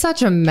 right? It's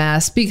such a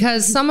mess,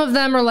 because some of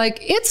them are like,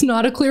 it's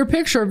not a clear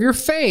picture of your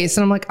face.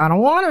 And I'm like, I don't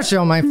want to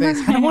show my face.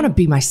 I don't want to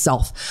be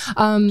myself.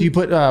 Do you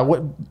put,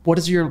 what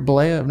is your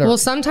belay? Well,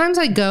 sometimes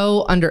I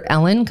go under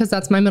Ellen because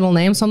that's my middle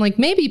name. So I'm like,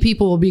 maybe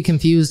people will be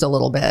confused a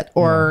little bit,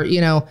 or,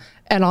 you know,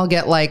 and I'll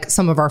get like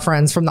some of our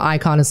friends from the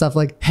Icon and stuff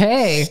like,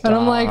 hey. Stop. And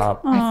I'm like,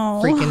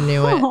 I freaking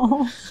knew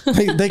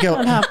it. They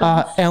go,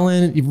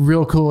 Ellen,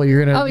 real cool.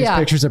 You're going to use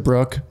pictures of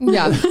Brooke.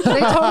 Yeah. They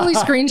totally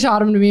screenshot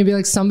them to me and be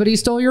like, somebody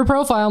stole your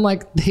profile. I'm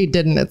like, they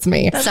didn't. It's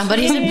me.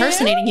 Somebody's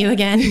impersonating you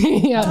again.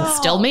 Yeah.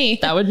 Still me.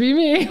 That would be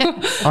me.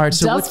 All right.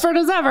 So desperate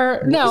as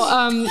ever. No,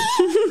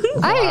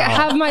 I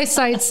have my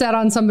sights set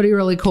on somebody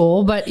really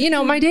cool, but you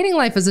know, my dating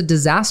life is a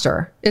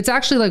disaster. It's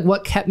actually like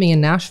what kept me in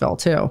Nashville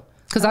too.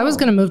 Because I was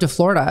going to move to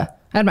Florida.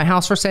 I had my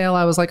house for sale.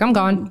 I was like, I'm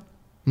gone.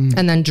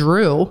 And then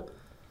Drew.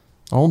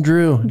 Old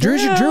Drew. Drew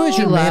is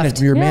your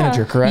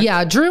manager, correct?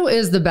 Yeah, Drew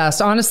is the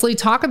best. Honestly,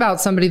 talk about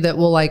somebody that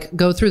will like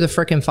go through the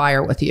frickin'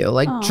 fire with you.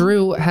 Like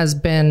Drew has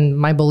been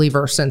my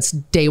believer since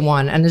day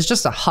one and is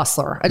just a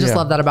hustler. I just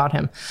love that about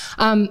him.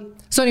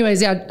 So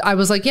anyways, I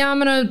was like, I'm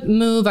going to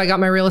move. I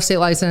got my real estate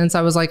license.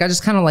 I was like, I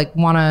just kind of like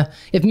want to,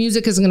 if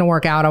music isn't going to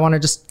work out, I want to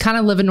just kind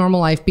of live a normal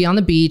life, be on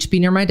the beach, be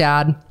near my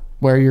dad.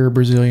 Wear your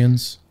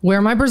Brazilians.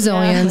 Wear my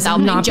Brazilians.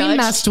 Not be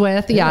messed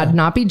with.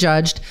 Not be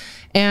judged.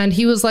 And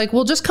he was like,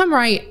 well, just come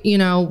write, you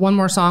know, one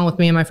more song with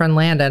me and my friend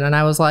Landon. And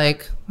I was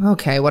like,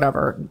 okay,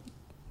 whatever.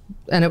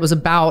 And it was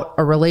about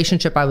a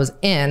relationship I was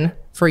in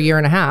for a year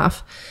and a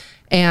half.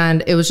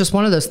 And it was just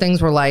one of those things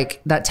where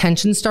like that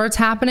tension starts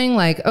happening.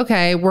 Like,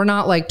 okay, we're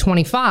not like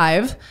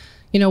 25,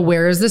 you know,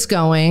 where is this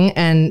going?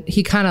 And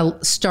he kind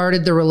of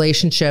started the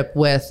relationship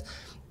with,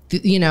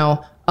 you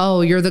know,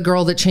 oh, you're the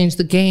girl that changed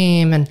the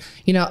game, and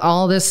you know,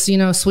 all this, you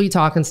know, sweet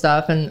talk and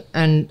stuff,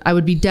 and I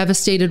would be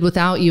devastated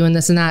without you, and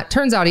this and that.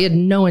 Turns out he had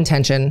no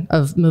intention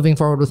of moving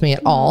forward with me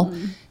at all.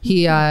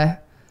 He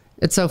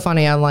it's so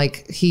funny. I'm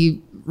like,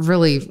 he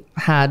really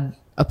had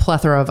a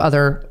plethora of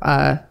other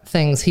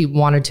things he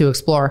wanted to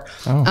explore.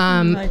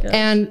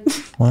 And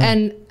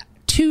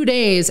 2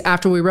 days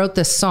after we wrote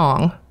this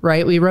song,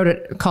 right? We wrote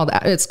it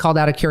it's called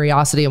Out of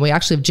Curiosity, and we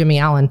actually have Jimmy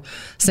Allen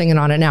singing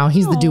on it now.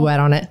 He's the duet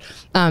on it.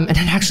 And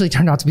it actually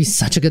turned out to be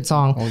such a good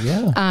song. Oh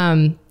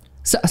yeah.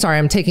 So, sorry,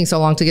 I'm taking so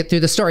long to get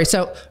through the story.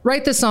 So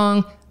write the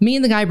song, me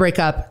and the guy break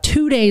up.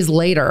 2 days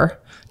later,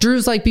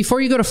 Drew's like,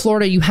 before you go to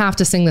Florida, you have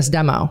to sing this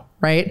demo,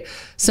 right?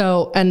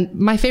 So, and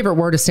my favorite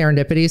word is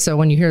serendipity. So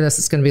when you hear this,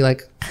 it's going to be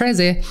like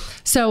crazy.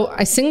 So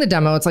I sing the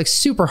demo. It's like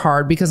super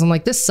hard because I'm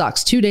like, this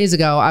sucks. 2 days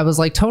ago, I was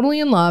like totally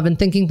in love and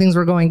thinking things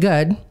were going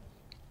good.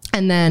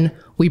 And then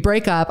we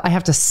break up. I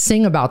have to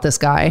sing about this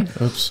guy.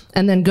 Oops.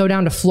 And then go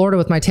down to Florida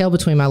with my tail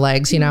between my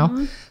legs, you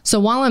know? So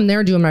while I'm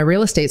there doing my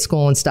real estate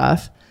school and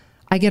stuff,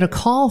 I get a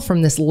call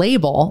from this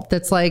label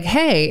that's like,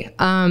 hey,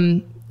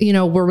 you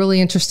know, we're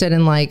really interested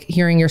in like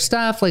hearing your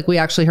stuff. Like we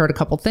actually heard a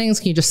couple things.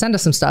 Can you just send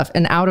us some stuff?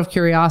 And Out of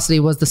Curiosity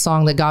was the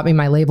song that got me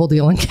my label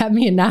deal and kept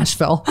me in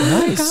Nashville.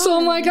 Nice. So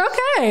I'm like,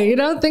 okay, you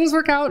know, things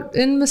work out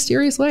in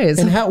mysterious ways.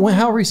 And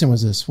how recent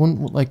was this?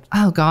 When, like,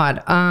 oh God,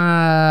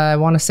 I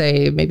want to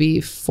say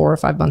maybe 4 or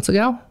 5 months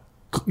ago.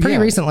 Pretty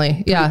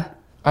recently. Yeah.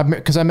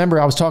 Because I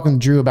remember I was talking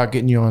to Drew about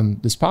getting you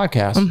on this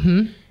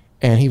podcast.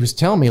 And he was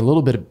telling me a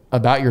little bit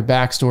about your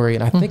backstory.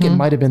 And I think it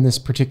might have been this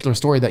particular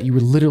story that you were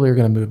literally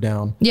going to move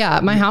down. Yeah.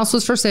 My house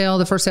was for sale.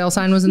 The for sale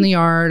sign was in the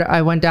yard.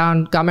 I went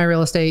down, got my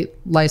real estate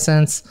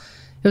license.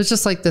 It was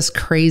just like this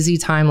crazy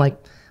time. Like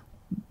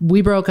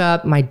we broke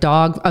up. My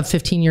dog of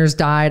 15 years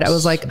died. I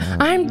was like,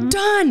 I'm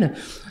done.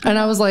 And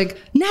I was like,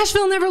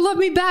 Nashville never loved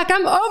me back.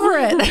 I'm over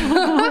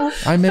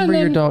it. I remember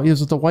your dog. It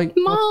was with the white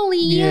Molly.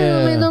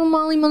 Yeah, my little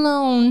Molly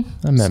Malone.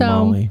 I met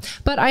Molly.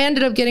 But I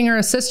ended up getting her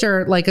a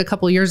sister like a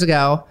couple years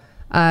ago,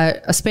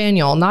 a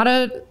spaniel, not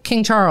a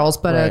King Charles,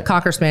 but a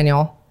Cocker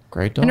Spaniel.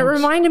 Great dogs. And it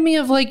reminded me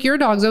of like your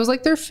dogs. I was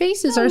like, their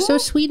faces are so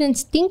sweet and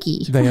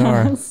stinky. They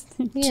are.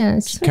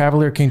 Yes.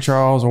 Cavalier King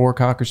Charles or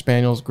Cocker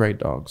Spaniels, great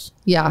dogs.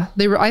 Yeah.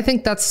 They were. I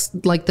think that's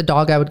like the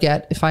dog I would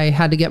get. If I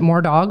had to get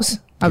more dogs,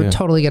 I would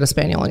totally get a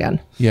Spaniel again.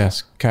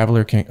 Yes.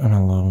 Cavalier King. I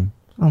love them.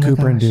 Oh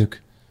Cooper and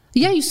Duke.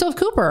 Yeah, you still have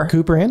Cooper.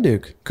 Cooper and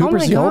Duke.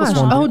 Cooper's the oldest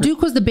one. Oh,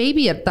 Duke was the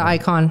baby at the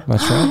Icon.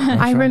 That's right.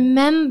 I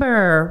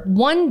remember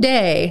one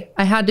day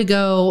I had to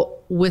go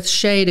with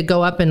Shay to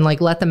go up and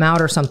like let them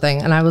out or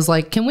something. And I was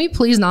like, can we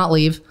please not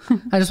leave?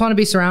 I just want to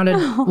be surrounded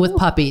with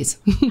puppies.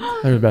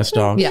 They're the best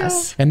dogs.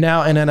 Yes. And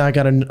then I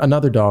got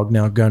another dog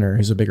now, Gunner,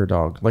 who's a bigger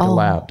dog, like a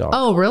lab dog.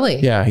 Oh, really?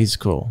 Yeah, he's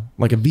cool.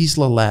 Like a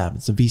Vizsla lab.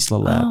 It's a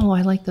Vizsla lab. Oh,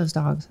 I like those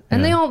dogs.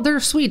 And they're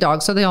sweet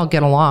dogs, so they all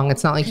get along.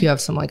 It's not like you have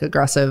some like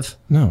aggressive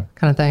kind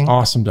of thing.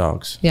 Awesome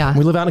dogs. Yeah.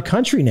 We live out in the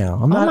country now.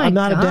 I'm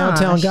not a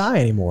downtown guy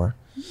anymore.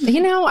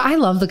 You know, I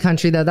love the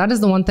country though. That is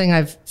the one thing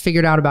I've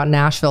figured out about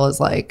Nashville is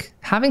like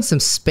having some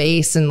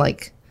space and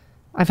like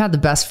I've had the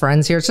best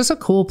friends here. It's just a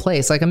cool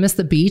place. Like I miss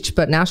the beach,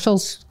 but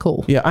Nashville's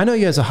cool. Yeah, I know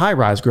you as a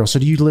high-rise girl. So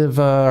do you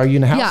live, are you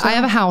in a house now? I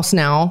have a house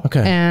now.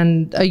 Okay.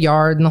 And a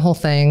yard and the whole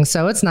thing.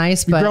 So it's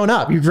nice. You've grown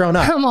up.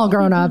 I'm all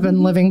grown up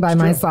and living by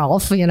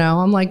myself. You know,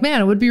 I'm like,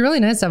 man, it would be really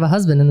nice to have a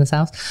husband in this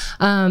house.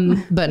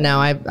 But no,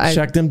 I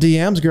check them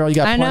DMs, girl. You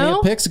got plenty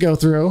of pics to go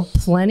through.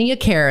 Plenty of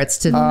carrots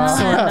to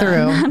sort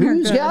through.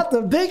 Who's got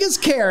the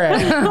biggest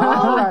carrot?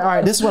 All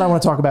right. This is what I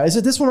want to talk about. Is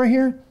it this one right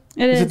here?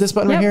 Is it this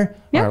button right here?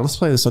 Yep. All right, let's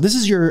play this. So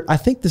I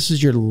think this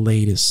is your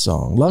latest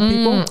song. Love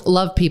People?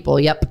 Love People,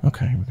 yep.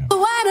 Okay, here we go.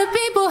 Why do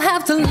people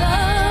have to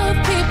love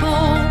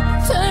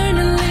people? Turn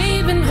and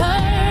leave and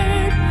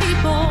hurt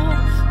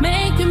people.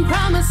 Making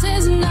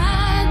promises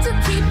not to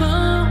keep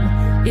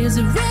them. Is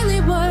it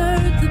really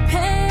worth the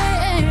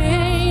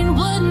pain?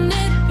 Wouldn't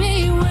it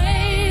be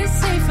way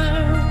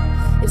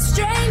safer if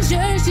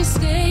strangers just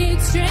stayed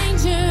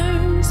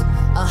strangers?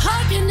 A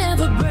heart can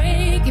never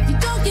break if you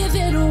don't give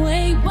it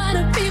away. Why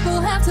do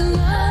people have to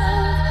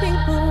love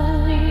people?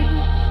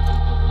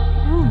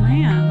 Oh,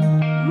 man.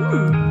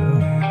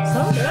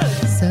 So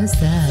good. So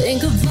sad.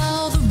 Think of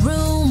all the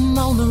room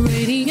on the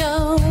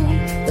radio,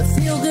 the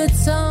feel-good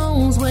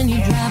songs when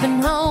you're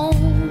driving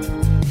home.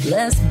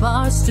 Less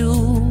bar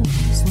stools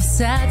with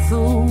sad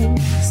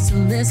fools to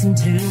listen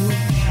to.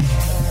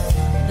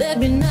 There'd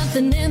be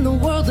nothing in the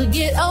world to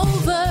get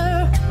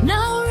over.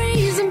 No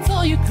reason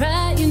for your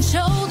crying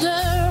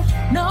shoulder.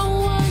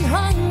 No one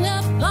hung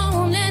up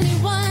on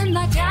anyone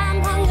like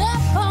I'm hung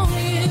up on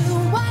you.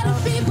 Why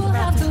do people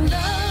have to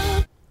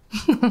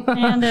love?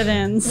 And it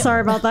ends.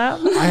 Sorry about that.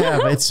 I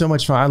have. It's so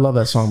much fun. I love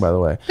that song, by the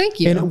way. Thank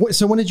you. And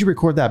so when did you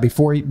record that?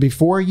 Before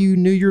you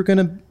knew you were going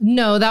to?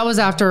 No, that was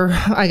after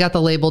I got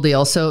the label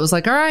deal. So it was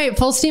like, all right,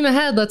 full steam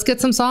ahead. Let's get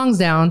some songs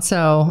down.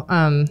 So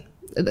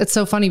it's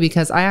so funny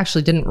because I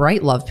actually didn't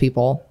write Love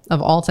People,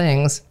 of all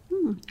things.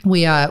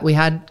 We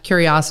had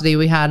Curiosity.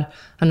 We had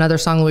another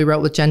song that we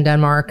wrote with Jen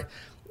Denmark.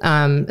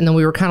 And then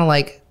we were kind of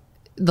like,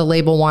 the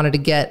label wanted to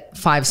get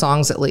 5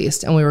 songs at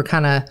least. And we were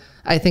kind of,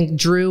 I think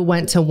Drew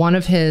went to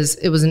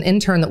it was an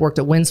intern that worked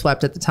at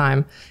Windswept at the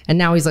time. And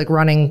now he's like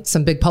running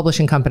some big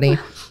publishing company.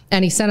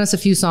 And he sent us a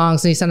few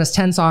songs and he sent us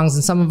 10 songs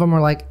and some of them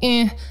were like,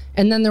 eh.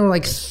 And then there were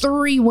like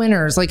 3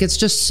 winners. Like it's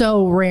just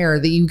so rare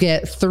that you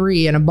get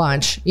 3 in a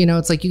bunch. You know,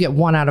 it's like you get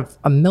 1 out of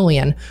a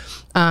million.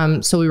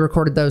 So we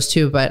recorded those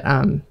too. But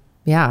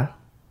yeah.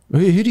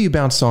 Who do you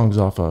bounce songs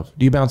off of?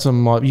 Do you bounce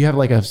them? You have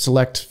like a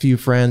select few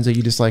friends that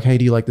you just like, hey,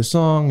 do you like this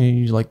song? And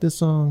you like this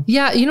song?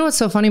 Yeah. You know what's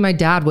so funny? My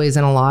dad weighs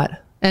in a lot.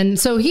 And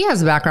so he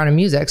has a background in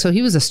music. So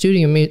he was a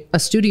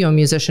studio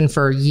musician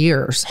for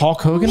years.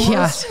 Hulk Hogan was?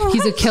 Yeah.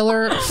 He's a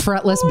killer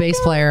fretless bass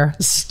player.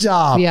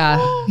 Stop.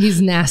 Yeah.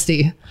 He's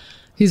nasty.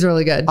 He's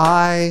really good.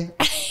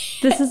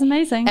 This is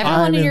amazing.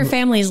 Everyone in your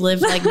family's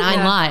lived like 9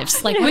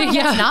 lives. Like,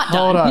 it's not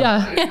done. Hold on.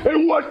 Yeah.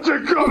 And what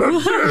you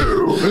gonna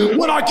do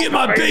when I get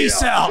my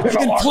bass out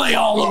and play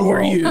all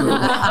over you?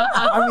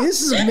 I mean,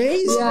 this is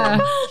amazing. Yeah.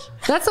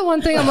 That's the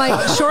one thing I'm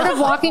like, short of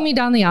walking me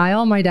down the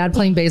aisle, my dad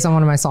playing bass on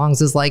one of my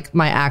songs is like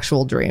my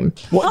actual dream.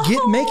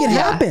 Make it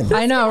happen.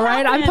 I know,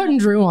 right? I'm putting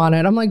Drew on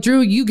it. I'm like,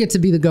 Drew, you get to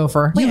be the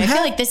gopher. Wait, I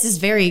feel like this is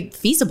very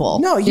feasible.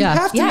 No, you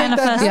have to make that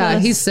happen. Yeah,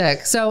 he's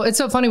sick. So it's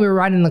so funny. We were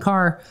riding in the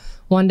car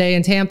one day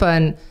in Tampa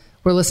and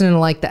we're listening to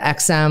like the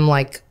XM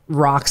like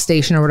rock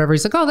station or whatever.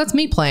 He's like, oh, that's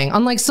me playing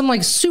on like some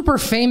like super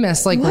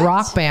famous like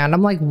rock band.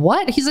 I'm like,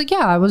 what? He's like,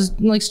 yeah, I was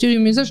like studio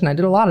musician. I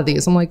did a lot of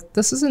these. I'm like,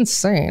 this is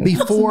insane.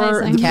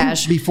 Before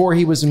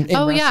he was in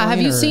oh yeah,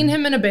 have you seen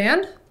him in a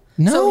band?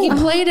 No. So he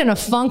played in a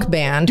funk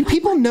band. Do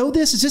people know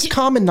this? Is this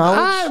common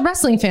knowledge?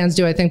 Wrestling fans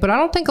do, I think, but I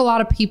don't think a lot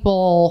of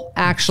people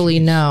actually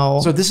know.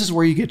 So this is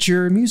where you get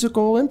your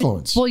musical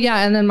influence. Well,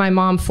 yeah, and then my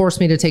mom forced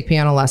me to take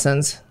piano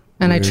lessons.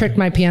 And I tricked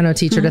my piano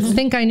teacher to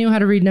think I knew how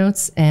to read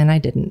notes, and I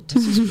didn't.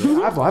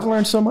 I've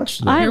learned so much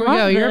today. Here we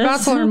go. You're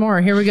about to learn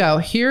more. Here we go.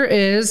 Here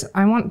is,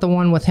 I want the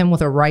one with him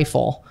with a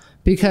rifle,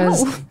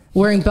 because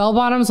wearing bell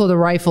bottoms with a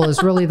rifle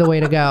is really the way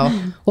to go.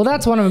 Well,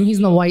 that's one of them. He's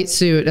in the white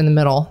suit in the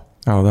middle.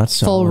 Oh, that's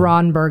full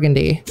Ron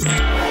Burgundy.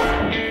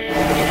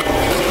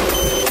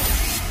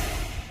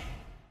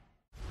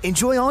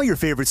 Enjoy all your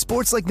favorite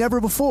sports like never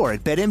before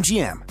at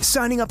BetMGM.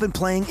 Signing up and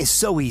playing is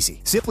so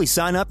easy. Simply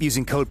sign up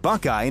using code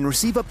Buckeye and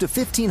receive up to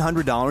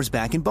 $1,500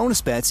 back in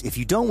bonus bets if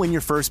you don't win your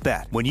first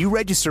bet. When you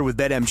register with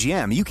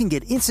BetMGM, you can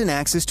get instant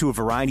access to a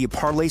variety of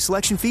parlay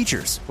selection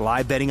features,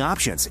 live betting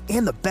options,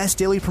 and the best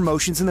daily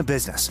promotions in the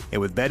business.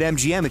 And with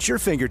BetMGM at your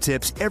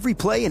fingertips, every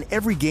play and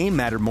every game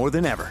matter more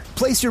than ever.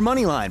 Place your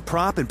moneyline,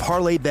 prop, and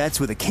parlay bets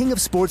with the king of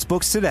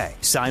sportsbooks today.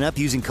 Sign up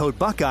using code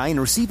Buckeye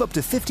and receive up to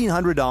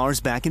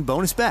 $1,500 back in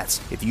bonus bets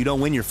if you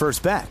don't win your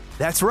first bet.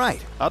 That's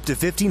right, up to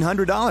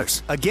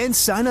 $1,500. Again,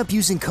 sign up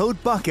using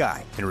code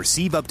Buckeye and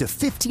receive up to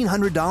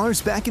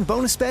 $1,500 back in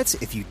bonus bets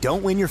if you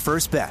don't win your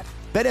first bet.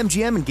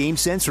 BetMGM and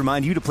GameSense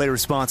remind you to play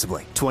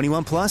responsibly.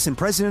 21 plus and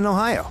present in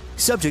Ohio.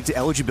 Subject to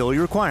eligibility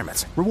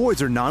requirements.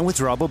 Rewards are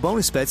non-withdrawable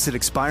bonus bets that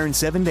expire in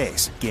 7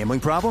 days. Gambling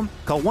problem?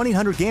 Call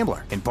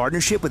 1-800-GAMBLER in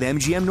partnership with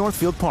MGM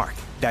Northfield Park.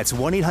 That's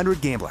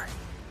 1-800-GAMBLER.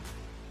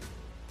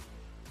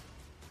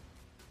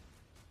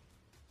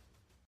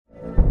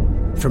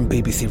 From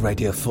BBC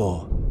Radio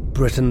 4,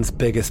 Britain's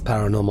biggest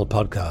paranormal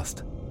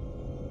podcast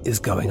is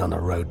going on a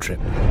road trip.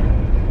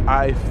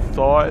 I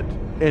thought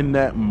in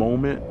that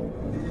moment,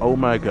 oh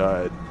my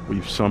God,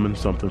 we've summoned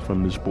something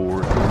from this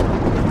board.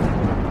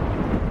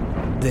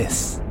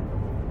 This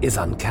is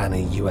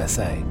Uncanny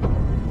USA.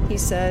 He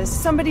says,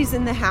 somebody's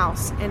in the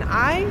house, and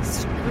I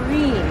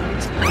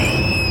screamed.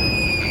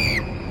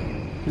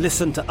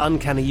 Listen to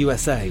Uncanny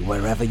USA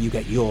wherever you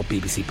get your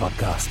BBC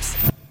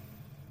podcasts,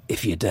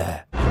 if you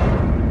dare.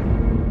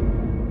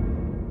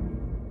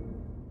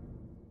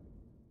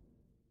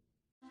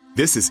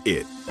 This is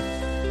it.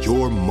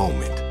 Your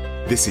moment.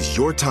 This is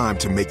your time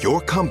to make your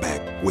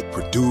comeback with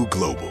Purdue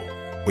Global.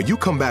 When you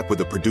come back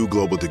with a Purdue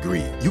Global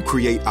degree, you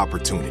create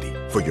opportunity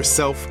for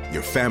yourself,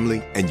 your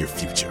family, and your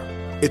future.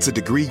 It's a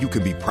degree you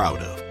can be proud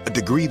of, a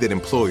degree that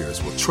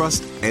employers will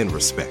trust and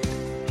respect.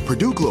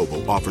 Purdue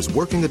Global offers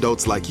working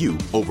adults like you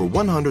over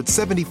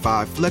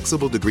 175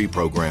 flexible degree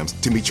programs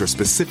to meet your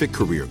specific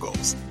career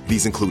goals.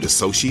 These include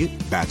associate,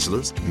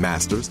 bachelor's,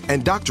 master's,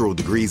 and doctoral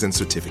degrees and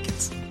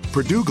certificates.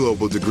 Purdue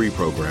Global degree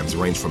programs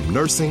range from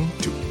nursing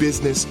to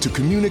business to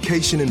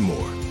communication and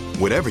more.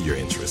 Whatever your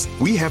interest,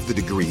 we have the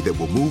degree that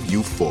will move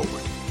you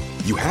forward.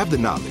 You have the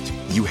knowledge,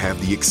 you have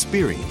the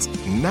experience.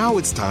 Now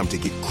it's time to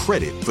get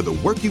credit for the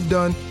work you've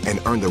done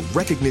and earn the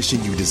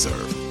recognition you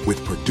deserve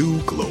with Purdue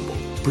Global,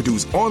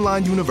 Purdue's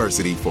online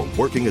university for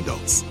working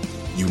adults.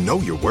 You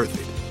know you're worth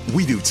it.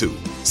 We do too.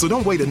 So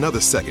don't wait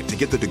another second to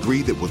get the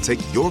degree that will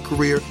take your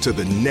career to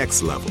the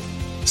next level.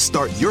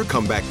 Start your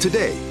comeback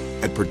today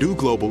at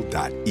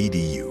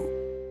purdueglobal.edu.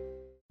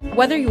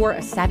 Whether you're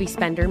a savvy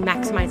spender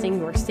maximizing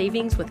your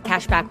savings with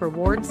cashback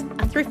rewards,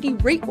 a thrifty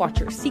rate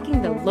watcher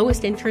seeking the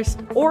lowest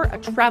interest, or a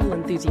travel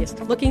enthusiast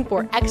looking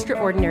for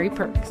extraordinary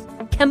perks,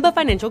 Kemba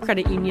Financial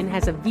Credit Union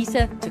has a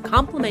visa to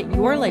complement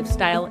your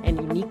lifestyle and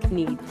unique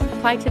needs.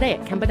 Apply today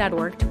at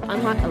Kemba.org to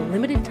unlock a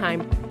limited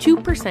time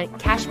 2%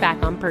 cash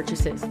back on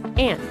purchases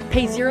and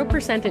pay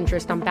 0%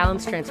 interest on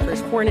balance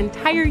transfers for an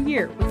entire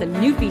year with a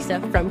new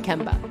visa from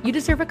Kemba. You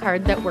deserve a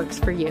card that works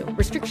for you.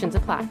 Restrictions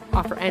apply.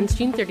 Offer ends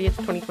June 30th,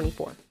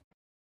 2024.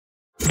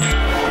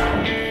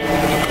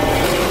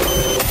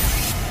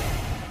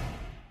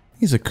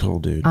 He's a cool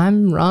dude.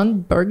 I'm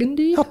Ron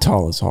Burgundy. How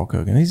tall is Hulk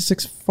Hogan? He's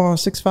 6'5",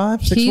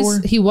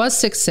 6'4"? He was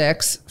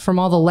 6'6". From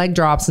all the leg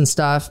drops and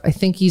stuff, I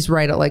think he's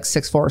right at like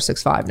 6'4",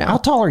 6'5" now. How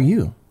tall are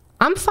you?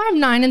 I'm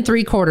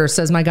 5'9"3/4",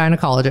 says my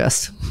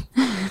gynecologist.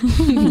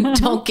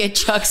 Don't get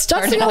Chuck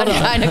started on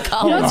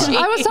gynecology.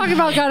 I was talking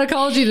about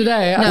gynecology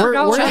today. Where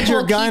did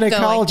your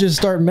gynecologist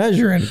start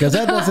measuring? Because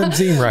that doesn't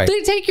seem right.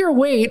 They take your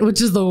weight, which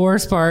is the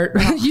worst part.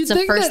 It's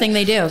the first thing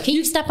they do. Can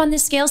you step on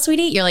this scale,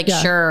 sweetie? You're like,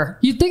 sure.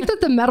 You'd think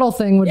that the metal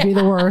thing would be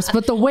the worst,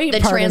 but the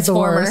weight part is the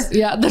worst.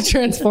 Yeah, the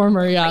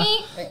transformer, yeah.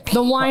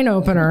 The wine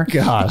opener.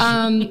 Gosh.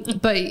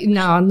 But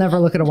no, I'll never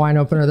look at a wine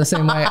opener the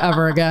same way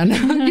ever again.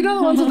 You know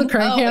the ones with the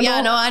crank handle?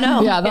 Yeah, no, I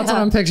know. Yeah, that's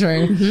what I'm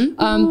picturing.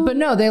 Mm-hmm. But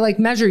no, they like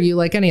measure you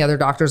like any other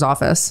doctor's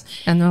office.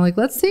 And they're like,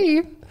 let's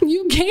see.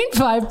 You gained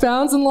 5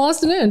 pounds and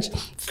lost an inch.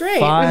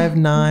 Great.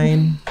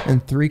 5'9"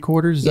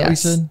 3/4", is that what you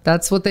said?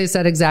 That's what they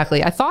said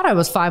exactly. I thought I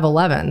was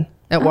 5'11"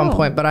 at one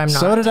point, but I'm not.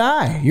 So did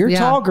I. You're a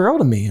tall girl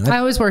to me. I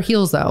always wear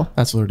heels though.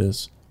 That's what it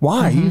is.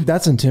 Why?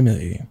 That's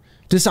intimidating.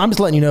 I'm just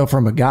letting you know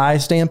from a guy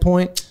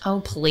standpoint.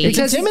 Oh, please.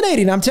 It's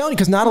intimidating. I'm telling you,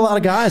 because not a lot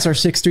of guys are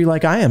 6'3"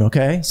 like I am,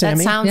 okay, Sammy?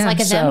 That sounds like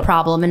a them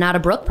problem and not a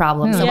Brooke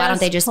problem. So why don't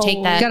they just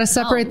take that? You got to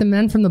separate the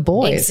men from the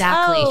boys.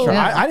 Exactly.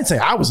 I didn't say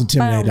I was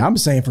intimidated. I'm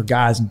saying for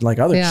guys like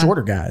other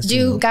shorter guys.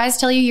 Do guys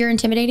tell you you're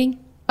intimidating?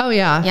 Oh,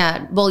 yeah.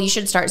 Yeah. Well, you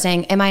should start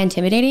saying, am I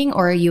intimidating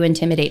or are you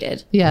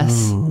intimidated?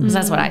 Yes. Because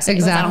that's what I say.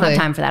 Exactly. I don't have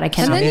time for that. I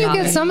cannot. And then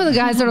you get some of the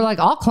guys that are like,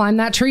 I'll climb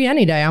that tree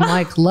any day. I'm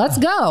like, let's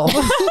go.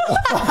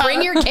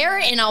 Bring your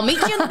carrot and I'll meet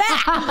you in the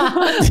back.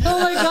 Oh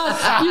my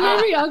God. You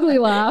made me ugly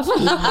laugh.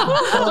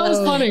 That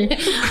was funny.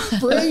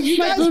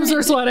 My boobs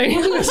are sweating.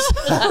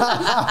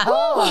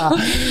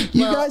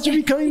 You guys are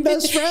becoming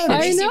best friends. It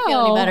makes you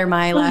feel any better.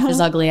 My laugh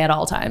is ugly at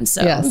all times.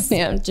 So yeah,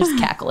 just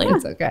cackling.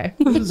 It's okay.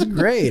 This is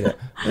great.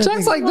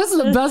 Chuck's like, this is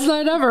the best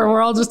night ever.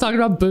 We're all just talking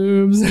about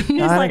boobs.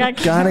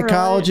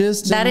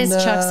 Gynecologist. That is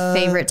Chuck's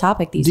favorite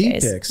topic these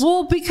days. Pics.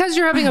 Well, because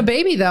you're having a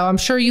baby, though, I'm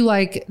sure you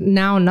like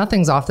now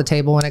nothing's off the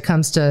table when it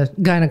comes to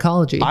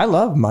gynecology. I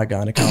love my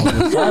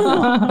gynecologist.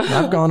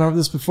 I've gone over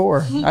this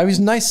before. I was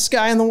the nicest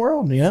guy in the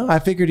world. You know, I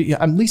figured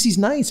at least he's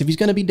nice. If he's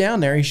going to be down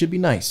there, he should be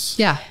nice.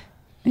 Yeah.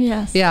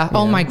 Yes. Yeah.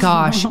 Oh my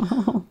gosh.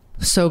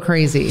 So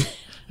crazy.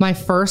 My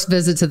first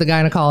visit to the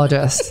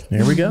gynecologist.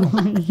 Here we go.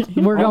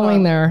 We're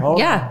going there.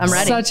 Yeah, I'm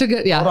ready. Such a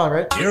good, yeah. Hold on,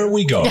 right? Here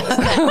we go. Here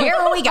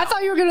we go. I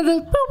thought you were going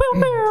to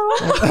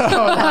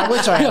I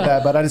wish I had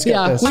that, but I just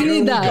got this. We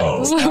need that.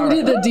 We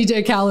need the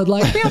DJ Khaled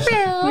like. We do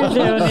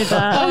need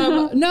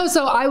that. No,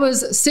 so I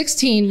was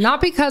 16, not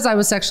because I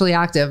was sexually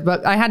active,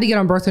 but I had to get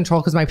on birth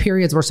control because my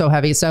periods were so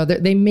heavy. So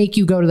they make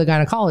you go to the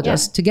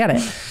gynecologist to get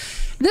it.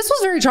 This was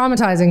very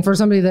traumatizing for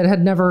somebody that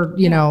had never,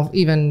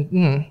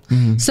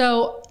 even.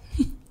 So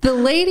the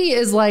lady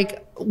is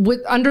like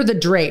under the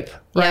drape,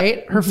 right?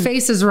 Yep. Her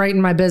face is right in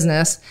my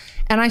business.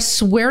 And I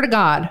swear to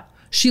God,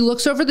 she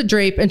looks over the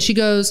drape and she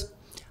goes,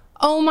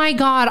 oh my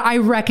God, I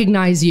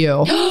recognize you.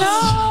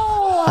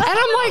 No. And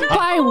I'm like,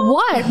 by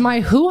what?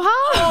 My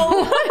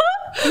hoo-ha?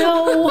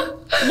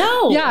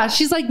 No. Yeah,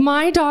 she's like,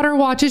 my daughter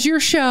watches your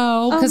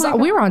show because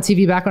we were on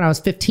TV back when I was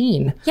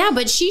 15. Yeah,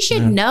 but she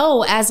should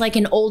know as like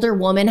an older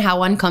woman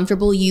how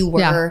uncomfortable you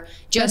were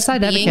just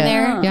Bedside being etiquette.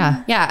 there.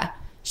 Yeah. Yeah.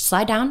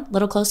 Slide down, a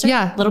little closer.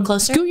 Yeah. A little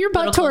closer. Scoot your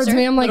butt little towards closer,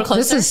 me. I'm like, little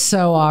this closer. is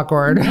so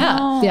awkward.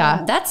 Yeah.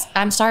 Yeah.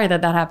 I'm sorry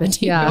that happened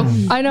to you.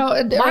 I know.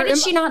 Why did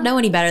she not know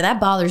any better? That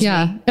bothers me.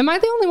 Am I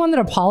the only one that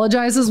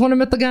apologizes when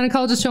I'm at the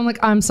gynecologist show? I'm like,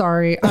 I'm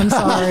sorry. I'm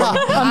sorry.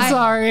 I'm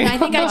sorry. I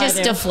think I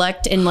just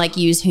deflect and like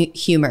use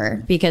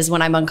humor because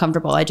when I'm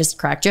uncomfortable, I just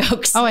crack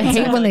jokes. Oh, I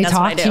hate when they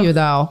talk to you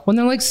though. When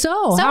they're like,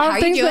 so how are are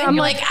you things? doing? I'm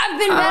You're like, I've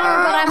been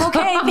better, but I'm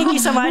okay. Thank you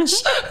so much.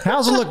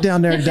 How's it look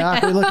down there,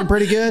 Doc? We looking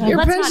pretty good? You're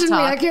Let's pinching me.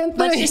 not I talk. can't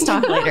Let's think. just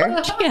talk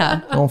later.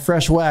 Yeah. On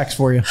fresh wax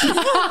for you.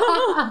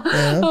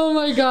 Oh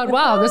my God.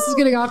 Wow. This is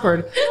getting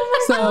awkward.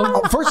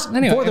 So First,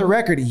 anyway. for the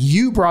record,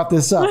 you brought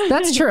this up.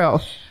 That's true.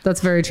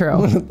 That's very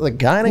true. The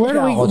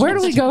gynecologist. Where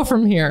do we go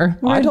from here?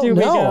 I don't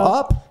know.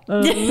 Up.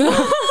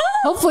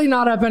 Hopefully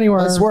not up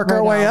anywhere. Let's work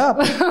our way up.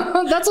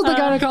 That's what the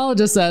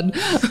gynecologist said.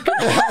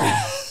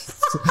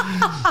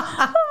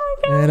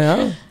 You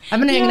know? I've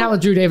been hanging out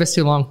with Drew Davis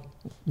too long.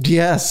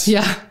 Yes.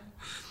 Yeah.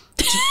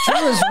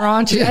 Drew is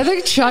raunchy. I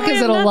think Chuck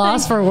is at a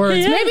loss for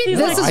words. Maybe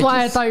this is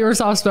why I thought you were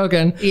soft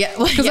spoken. Yeah.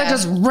 Because I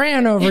just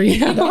ran over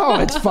you. No,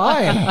 it's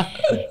fine.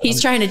 He's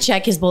trying to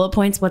check his bullet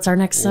points. What's our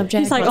next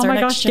subject? He's like, What's oh our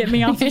my next gosh, show? get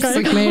me off the It's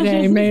like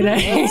Mayday,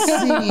 Mayday.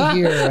 Let's see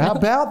here. How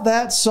about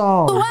that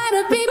song? Why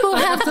do people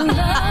have to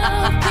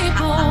love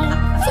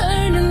people?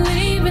 Turn and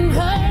leave and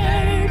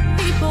hurt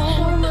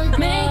people.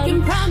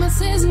 Making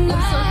promises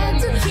not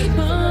to keep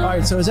them. All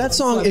right, so is that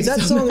song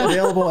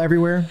available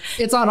everywhere?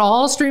 It's on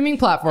all streaming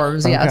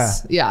platforms.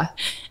 Yes. Yeah.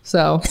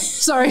 So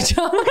sorry,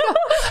 Chuck.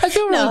 I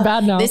feel really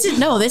bad now. This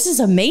is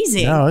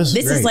amazing. No, this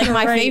is great. like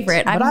my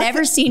favorite. I've But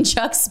never seen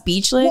Chuck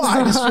speechless. Well,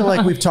 I just feel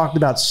like we've talked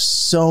about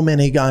so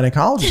many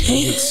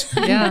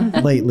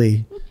gynecologists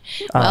lately.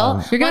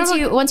 Well,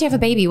 once you have a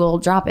baby, we'll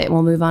drop it and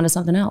we'll move on to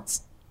something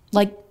else.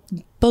 Like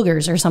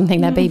boogers or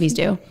something that babies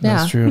do.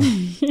 That's true.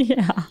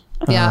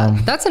 Yeah.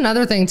 That's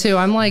another thing too.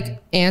 I'm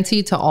like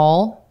auntie to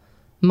all,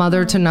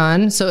 mother to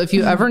none. So if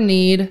you ever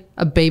need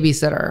a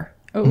babysitter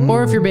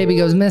or if your baby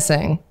goes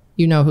missing,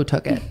 you know who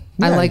took it.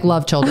 I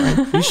love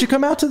children. You should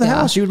come out to the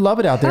house. You'd love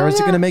it out there. Or is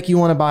it going to make you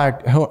want to buy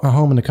a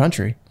home in the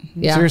country?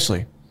 Yeah.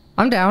 Seriously.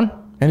 I'm down.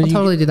 I'll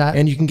totally do that.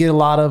 And you can get a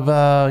lot of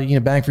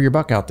bang for your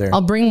buck out there.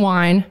 I'll bring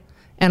wine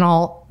and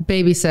I'll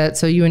babysit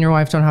so you and your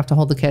wife don't have to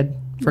hold the kid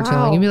for too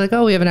long. You'd be like,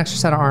 oh, we have an extra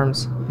set of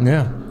arms.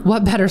 Yeah.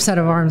 What better set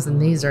of arms than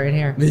these right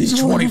here? These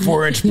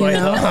 24-inch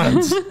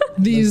pythons.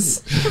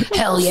 These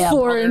hell yeah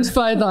 4-inch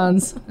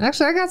pythons.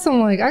 Actually, I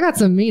got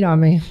some meat on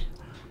me.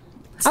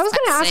 I was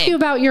going to ask you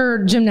about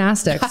your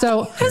gymnastics.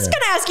 So I was going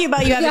to ask you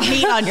about you having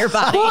meat on your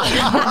body.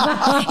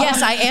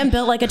 Yes, I am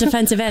built like a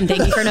defensive end.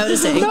 Thank you for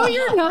noticing. No,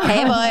 you're not.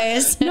 Hey,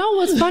 boys. No,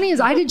 what's funny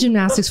is I did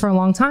gymnastics for a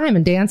long time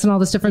and dance and all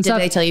this different stuff.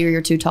 Did they tell you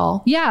you're too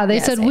tall? Yeah,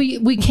 they said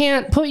we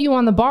can't put you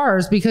on the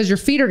bars because your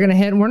feet are going to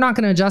hit and we're not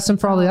going to adjust them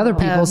for all the other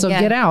people. So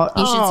get out.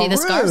 You should see the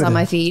scars on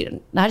my feet.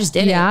 I just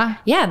did it.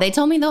 Yeah, they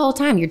told me the whole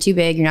time, you're too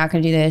big. You're not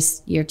going to do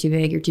this. You're too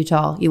big. You're too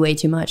tall. You weigh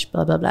too much.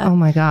 Blah, blah, blah. Oh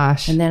my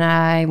gosh. And then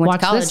I went to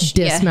college. This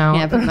dismount.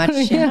 Yeah, pretty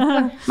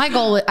much. My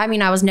goal,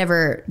 I was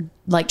never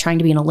like trying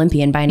to be an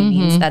Olympian by any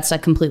means. That's a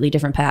completely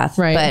different path.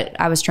 Right. But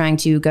I was trying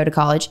to go to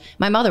college.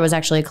 My mother was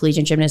actually a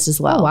collegiate gymnast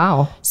as well. Oh,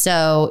 wow.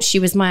 So she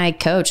was my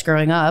coach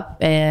growing up,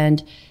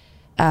 and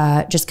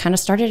just kind of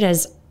started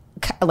as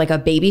like a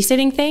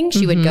babysitting thing.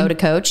 She would go to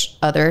coach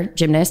other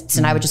gymnasts,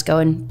 and I would just go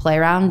and play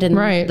around in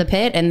the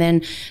pit. And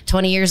then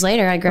 20 years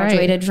later, I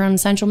graduated from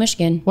Central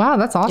Michigan. Wow,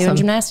 that's awesome. Doing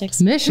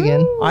gymnastics.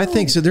 Michigan. I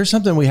think so. There's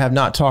something we have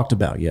not talked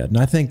about yet, and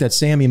I think that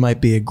Sammy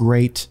might be a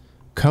great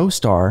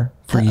co-star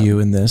for you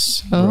in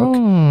this.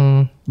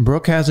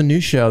 Brooke has a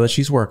new show that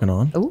she's working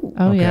on.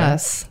 Oh,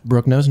 yes.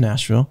 Brooke knows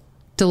Nashville.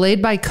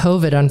 Delayed by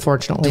COVID,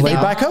 unfortunately. Delayed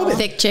by COVID.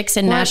 Thick chicks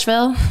in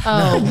Nashville.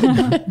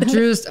 Oh,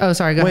 Drew's. Oh,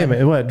 sorry. Go Wait ahead. a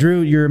minute. What?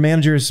 Drew, your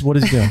manager's, what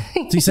is he doing?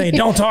 Is he saying,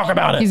 don't talk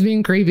about it? He's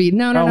being creepy.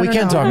 No, we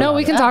can talk about No,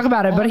 we can talk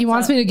about it, but he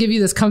wants me to give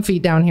you this comfy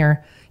down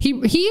here.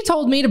 He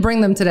told me to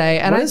bring them today,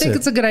 and I think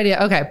it's a good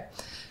idea. Okay.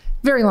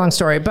 Very long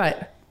story,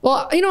 but,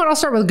 well, you know what? I'll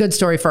start with a good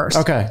story first.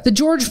 Okay. The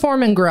George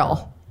Foreman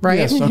Grill, right?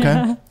 Yes,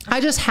 okay. I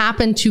just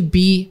happened to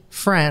be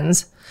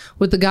friends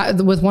with the guy,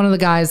 with one of the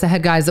guys, the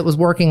head guys that was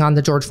working on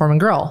the George Foreman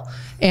Grill.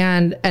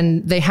 And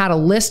they had a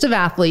list of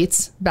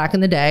athletes back in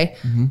the day.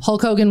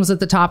 Hulk Hogan was at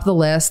the top of the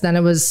list. Then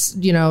it was,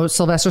 you know,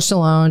 Sylvester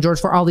Stallone, George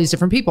Foreman, all these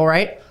different people,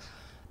 right?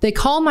 They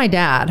called my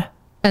dad,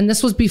 and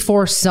this was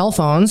before cell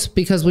phones,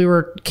 because we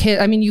were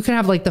I mean, you could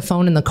have like the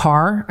phone in the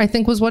car, I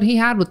think was what he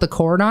had with the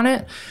cord on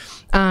it.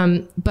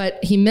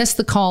 But he missed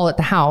the call at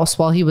the house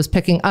while he was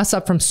picking us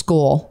up from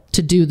school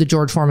to do the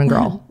George Foreman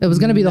Grill. It was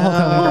going to be the Hulk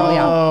Hogan Grill,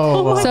 yeah.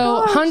 Oh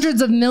So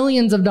hundreds of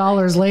millions of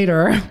dollars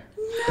later,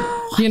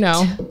 you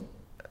know.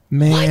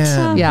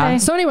 Man. Yeah. Okay.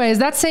 So anyways,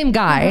 that same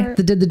guy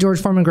that did the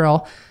George Foreman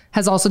Grill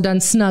has also done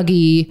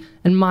Snuggie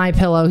and My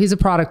Pillow. He's a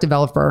product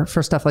developer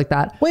for stuff like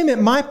that. Wait a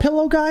minute, My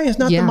Pillow guy is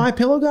not the My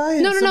Pillow guy?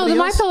 No. The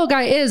My Pillow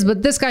guy is,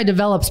 but this guy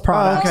develops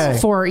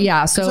products for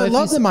So I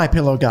love the My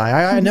Pillow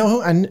guy. I know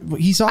and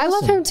he's awesome. I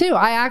love him too.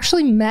 I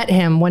actually met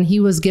him when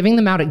he was giving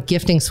them out at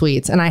gifting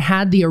suites, and I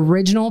had the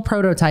original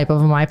prototype of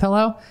a My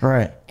Pillow.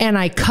 Right. And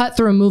I cut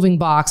through a moving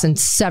box and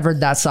severed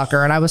that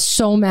sucker, and I was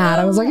so mad.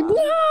 I was like,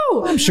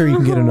 no. I'm sure you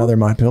can get another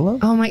My Pillow.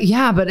 Oh my,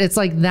 yeah, but it's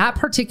like that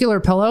particular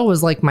pillow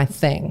was like my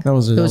thing. It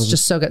was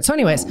just so good. So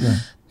anyways,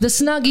 the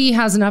Snuggie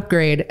has an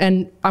upgrade,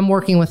 and I'm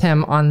working with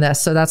him on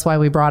this, so that's why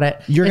we brought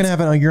it. You're going to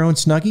have your own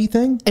Snuggie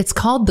thing? It's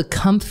called the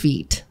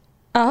Comfeet.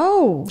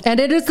 Oh. And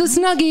it is the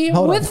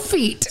Snuggie with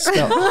feet.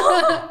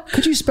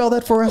 Could you spell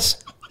that for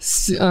us?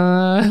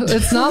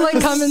 It's not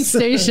like Cummins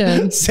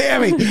Station.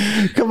 Sammy,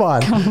 come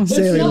on.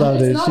 Sammy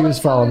loved it. She was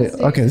following it.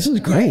 Okay, this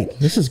is great.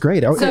 This is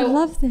great. So, I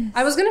love this.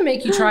 I was going to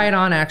make you try it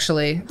on,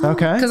 actually.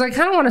 Okay. Because I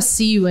kind of want to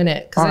see you in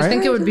it, because I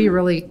think it would be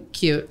really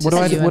cute. What do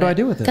I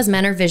do with it? Because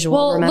men are visual.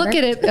 Well, remember? look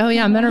at it. Oh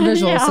yeah, men are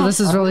visual. So this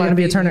is really going to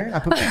be a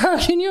turner.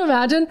 Can you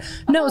imagine?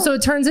 No, so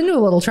it turns into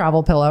a little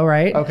travel pillow,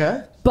 right?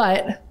 Okay.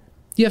 But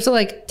you have to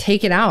like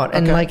take it out,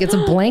 and like it's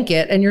a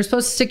blanket, and you're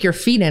supposed to stick your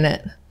feet in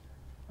it.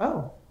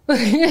 Oh.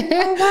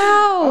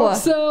 Oh, wow.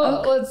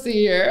 So let's see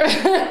here.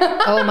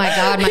 Oh my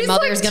God, my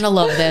mother's gonna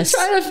love this.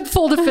 Trying to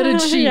fold a fitted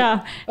sheet.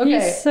 Yeah. Okay.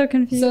 He's so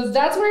confused. So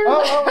that's where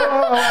your,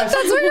 that's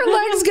where your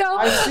legs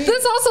go.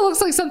 This also looks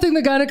like something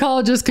the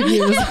gynecologist could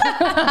use.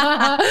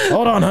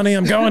 Hold on, honey,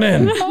 I'm going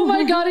in. Oh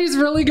my God, he's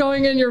really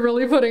going in. You're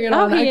really putting it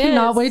on. I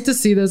cannot wait to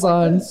see this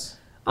on.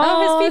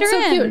 Oh, his feet are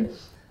so in. cute.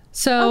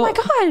 So, oh my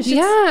gosh.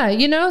 Yeah,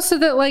 you know, so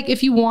that like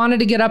if you wanted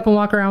to get up and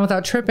walk around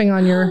without tripping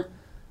on your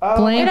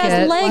blanket, it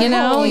has leg you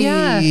know, holes.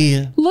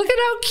 yeah. Look at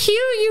how cute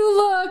you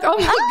look. Oh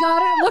my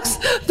God, it looks,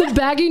 the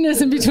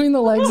bagginess in between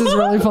the legs is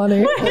really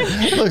funny.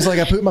 Looks like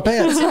I pooped my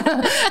pants.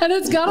 And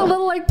it's got a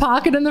little like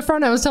pocket in the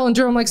front. I was telling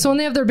Drew, I'm like, so when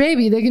they have their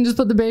baby, they can just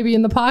put the baby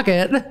in the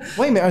pocket.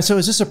 Wait a minute. So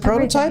is this a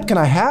prototype? Can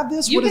I have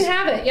this? You can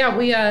have it.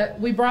 Yeah,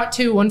 we brought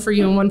two, one for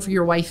you and one for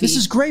your wifey. This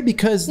is great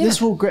because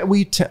this will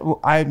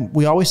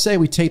we always say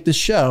we tape this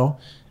show,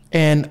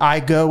 and I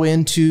go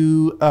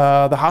into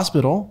the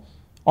hospital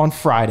on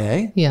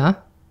Friday. Yeah.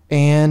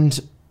 And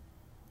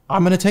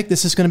I'm going to take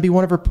this. It's going to be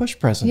one of her push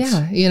presents.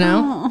 Yeah, you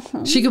know,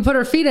 she could put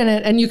her feet in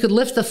it, and you could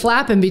lift the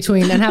flap in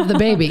between and have the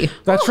baby.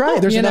 That's right.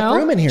 There's enough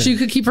room in here. She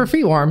could keep her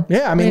feet warm.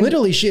 Yeah, I mean,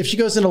 literally, if she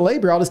goes into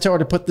labor, I'll just tell her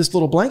to put this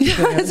little blanket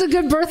in. It's a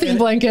good birthing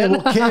blanket.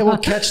 It will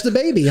catch the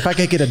baby if I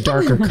could get a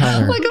darker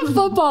color. Like a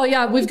football.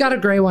 Yeah, we've got a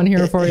gray one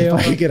here for you. If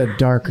I could get a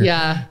darker.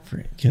 Yeah.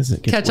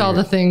 Catch all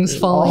the things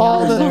falling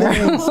all out the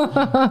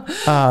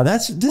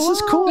things. This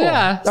is cool.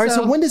 Yeah. All right.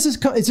 So when does this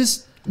come?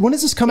 When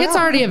does this come out? It's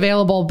already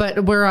available, but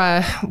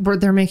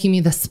they're making me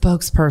the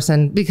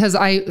spokesperson because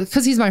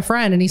he's my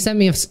friend and he sent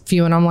me a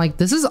few, and I'm like,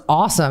 this is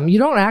awesome. You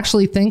don't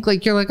actually think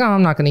like you're like, oh,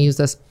 I'm not going to use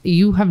this.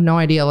 You have no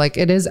idea. Like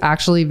it is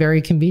actually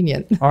very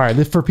convenient. All right,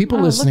 for people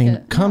listening,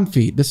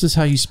 Comfeet. This is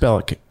how you spell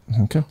it.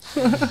 Okay,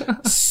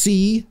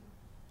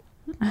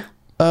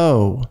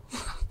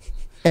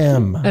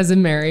 COM as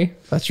in Mary.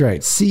 That's right.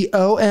 COMFEET.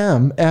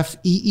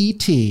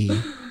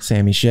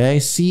 Sammy Shea,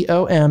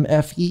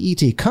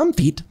 COMFEET,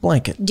 Comfeet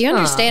blanket. Do you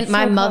understand?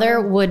 My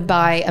mother would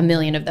buy a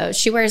million of those.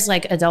 She wears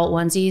like adult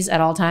onesies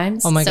at all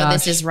times. Oh my so gosh.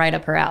 this is right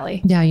up her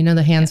alley. Yeah, you know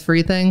the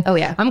hands-free thing? Oh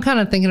yeah. I'm kind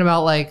of thinking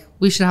about like,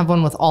 we should have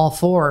one with all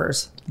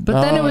fours.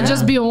 But then it would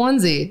just be a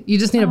onesie. You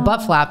just need a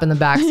butt flap in the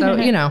back. So,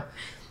 you know.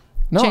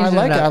 No,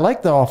 I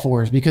like the all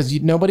fours because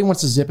nobody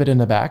wants to zip it in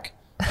the back.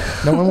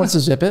 No one wants to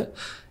zip it.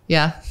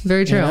 Yeah,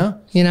 very true.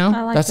 You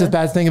know? That's the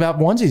bad thing about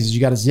onesies is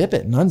you got to zip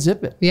it and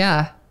unzip it.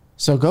 Yeah.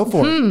 So go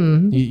for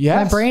it.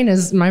 Yes.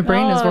 My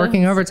brain is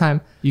working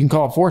overtime. You can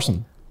call it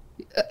foursome.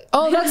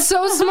 Oh, that's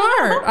so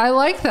smart. I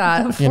like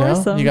that. You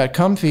know, you got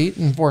Comfeet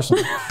and foursome.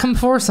 Come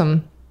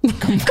foursome. I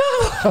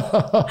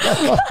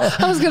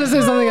was going to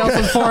say something else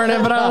with four in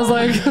it, but I was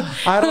like,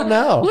 I don't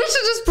know. We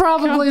should just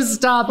probably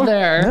stop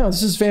there. No,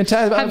 this is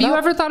fantastic. Have you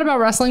ever thought about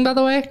wrestling, by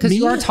the way? Because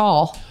you are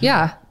tall.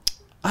 Yeah.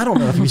 I don't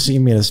know if you've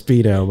seen me in a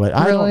Speedo, but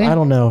Really? I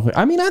don't know.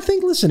 I mean, I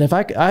think, listen, if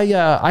I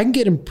can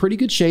get in pretty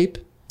good shape.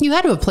 You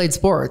had to have played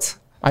sports.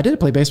 I did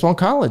play baseball in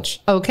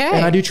college. Okay.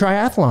 And I do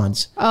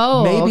triathlons.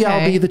 Oh, maybe okay.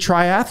 I'll be the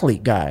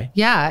triathlete guy.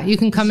 Yeah, you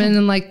can come in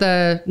and like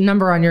the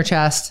number on your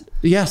chest.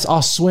 Yes,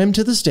 I'll swim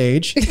to the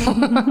stage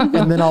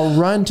and then I'll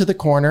run to the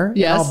corner.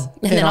 Yes.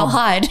 And then I'll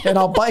hide. And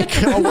I'll bike.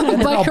 I'll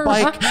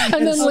bike.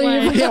 And then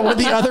leave. Yeah, when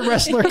the other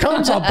wrestler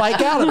comes, I'll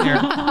bike out of there.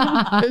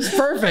 It's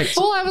perfect.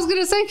 Well, I was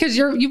going to say, because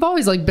you've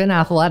always like been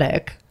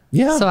athletic.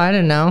 Yeah. So I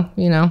didn't know,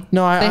 you know.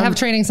 No, they have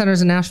training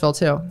centers in Nashville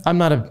too. I'm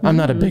not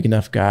a big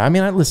enough guy. I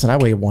mean, I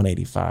weigh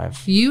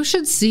 185. You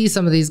should see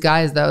some of these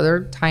guys though.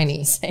 They're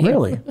tiny.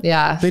 Really?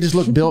 Yeah. They just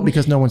look built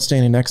because no one's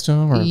standing next to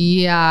them? Or?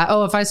 Yeah.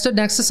 Oh, if I stood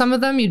next to some of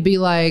them, you'd be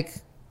like,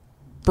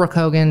 Brooke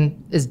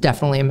Hogan is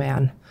definitely a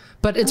man.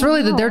 But it's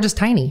really that they're just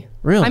tiny.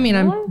 Really? I mean,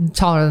 I'm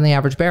taller than the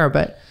average bear,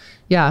 but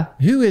yeah.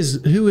 Who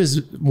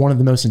is one of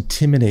the most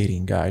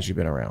intimidating guys you've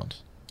been around?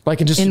 Like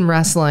in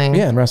wrestling?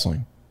 Yeah, in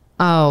wrestling.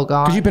 Oh,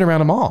 God. Because you've been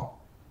around them all.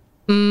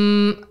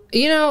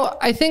 You know,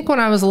 I think when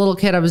I was a little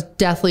kid, I was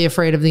deathly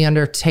afraid of The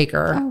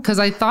Undertaker because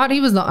I thought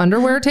he was the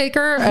underwear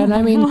taker. And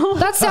I mean,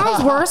 that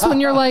sounds worse when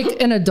you're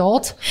like an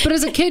adult. But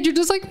as a kid, you're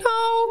just like,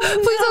 no,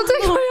 please don't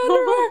take my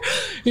underwear.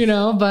 You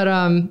know, but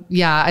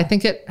yeah, I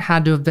think it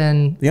had to have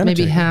been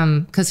maybe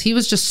him because he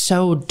was just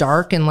so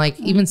dark. And like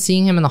even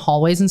seeing him in the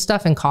hallways and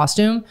stuff in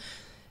costume,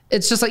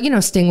 it's just like, you know,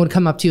 Sting would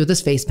come up to you with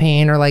his face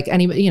paint or like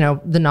any, you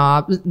know,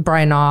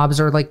 Brian Knobbs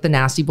or like the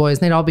Nasty Boys.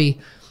 And they'd all be,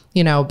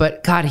 you know,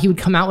 but God, he would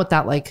come out with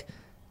that like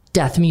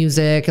death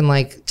music and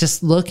like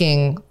just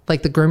looking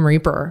like the Grim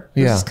Reaper.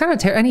 Yeah. It's kind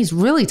of and he's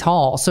really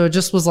tall. So it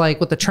just was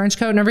like with the trench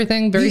coat and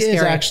everything, very scary. He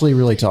is actually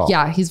really tall.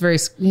 Yeah, he's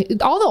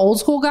all the old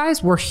school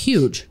guys were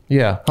huge.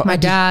 Yeah. My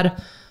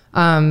dad,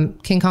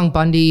 King Kong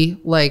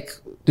Bundy, like.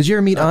 Did you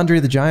ever meet Andre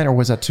the Giant or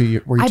was that were you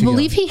too I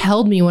believe young? he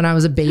held me when I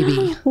was a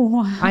baby.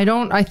 Wow.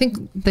 I think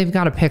they've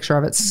got a picture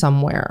of it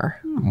somewhere.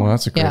 Well,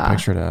 that's a great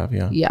picture to have.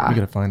 Yeah. Yeah. You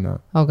got to find that.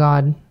 Oh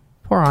God.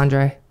 Poor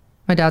Andre.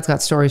 My dad's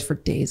got stories for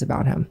days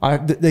about him.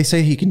 They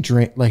say he can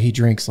drink, like he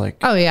drinks like.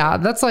 Oh yeah,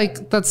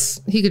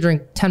 he could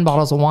drink 10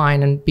 bottles of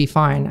wine and be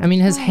fine. I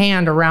mean, his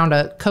hand around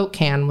a Coke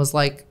can was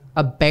like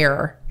a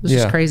bear. It was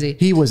just crazy.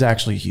 He was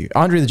actually huge.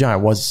 Andre the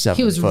Giant was 7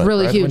 He was foot,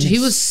 really right? huge. He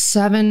was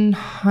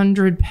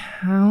 700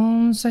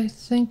 pounds, I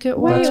think it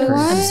was. That's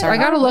crazy. I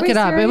got to look it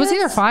up. It was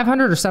either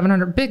 500 or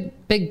 700.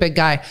 Big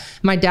guy.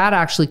 My dad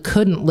actually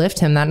couldn't lift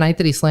him that night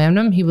that he slammed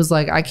him. He was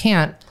like, I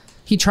can't.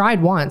 He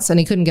tried once and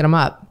he couldn't get him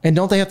up. And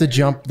don't they have to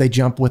jump? They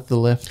jump with the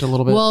lift a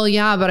little bit? Well,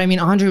 yeah, but I mean,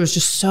 Andre was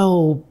just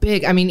so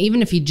big. I mean,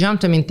 even if he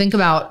jumped, I mean, think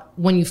about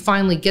when you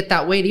finally get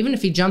that weight, even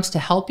if he jumps to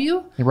help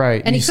you.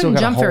 Right. And he couldn't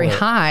jump very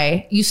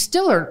high. You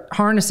still are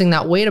harnessing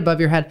that weight above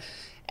your head.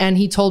 And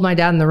he told my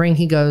dad in the ring,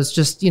 he goes,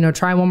 just, you know,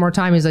 try one more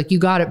time. He's like, you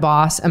got it,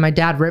 boss. And my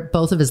dad ripped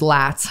both of his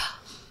lats,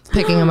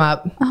 picking him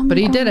up. But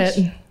he did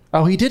it.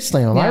 Oh, he did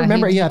slam him. I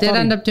remember. He did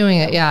end up doing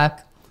it. Yeah.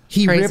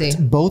 He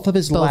ripped both of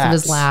his lats. Both of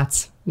his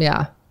lats.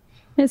 Yeah.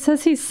 It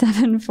says he's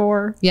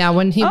 7'4". Yeah,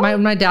 when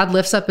my dad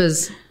lifts up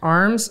his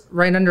arms,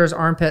 right under his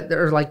armpit,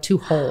 there are like 2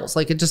 holes.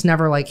 Like it just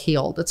never like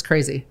healed. It's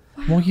crazy.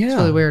 Well, yeah. It's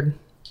really weird.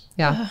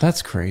 Yeah.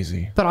 That's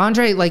crazy. But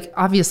Andre, like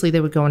obviously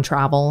they would go and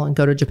travel and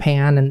go to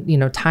Japan and, you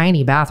know,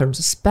 tiny bathrooms,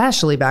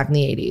 especially back in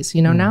the 80s.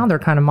 You know, now they're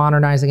kind of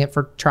modernizing it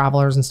for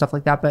travelers and stuff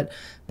like that. But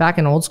back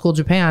in old school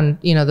Japan,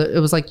 you know, it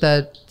was like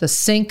the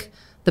sink,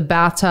 the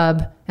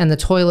bathtub, and the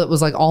toilet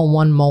was like all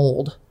one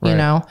mold, you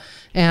know?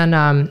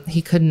 And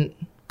he couldn't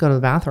go to the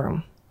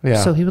bathroom.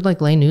 Yeah. So he would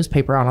like lay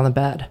newspaper out on the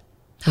bed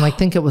and like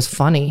think it was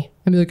funny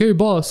and be like, hey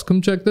boss,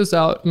 come check this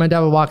out. My dad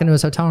would walk into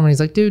his hotel room and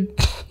he's like, dude,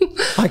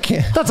 I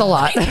can't. That's a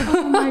lot.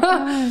 Oh my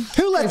God.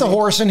 Who let the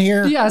horse in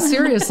here? Yeah,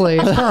 seriously.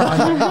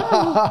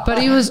 But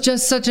he was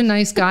just such a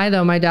nice guy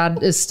though. My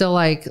dad is still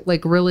like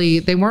really,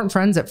 they weren't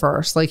friends at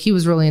first. Like he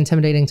was really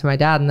intimidating to my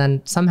dad and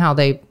then somehow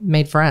they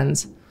made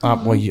friends.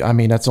 Well, I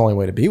mean, that's the only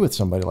way to be with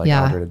somebody like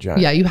Andre the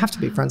Giant. Yeah, you have to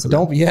be friends with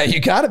them. Yeah, you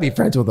got to be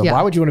friends with them. Yeah.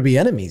 Why would you want to be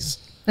enemies?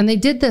 And they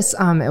did this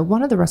at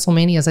one of the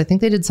WrestleManias. I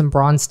think they did some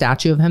bronze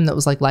statue of him that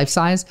was like life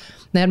size.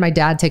 They had my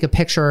dad take a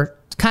picture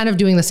kind of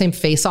doing the same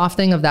face-off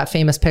thing of that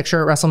famous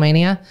picture at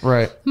WrestleMania.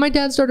 Right. My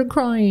dad started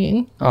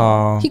crying.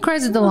 Oh. He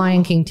cries at the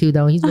Lion King too,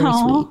 though. He's very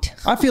sweet.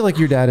 I feel like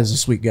your dad is a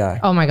sweet guy.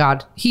 Oh my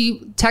God.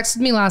 He texted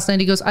me last night.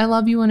 He goes, I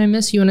love you and I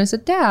miss you. And I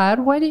said, Dad,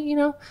 why didn't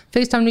you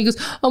FaceTime me? He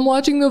goes, I'm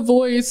watching The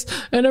Voice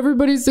and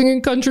everybody's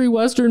singing country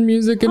western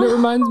music and it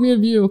reminds me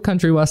of you.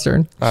 Country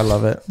western. I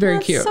love it. Very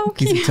cute. So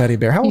cute. He's a teddy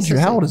bear. How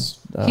old is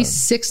He's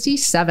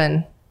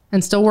 67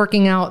 and still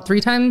working out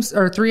 3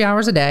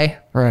 hours a day.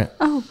 Right.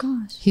 Oh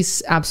gosh.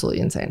 He's absolutely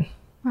insane.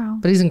 Wow.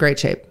 But he's in great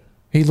shape.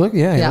 He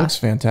looks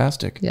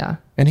fantastic. Yeah.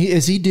 And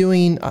is he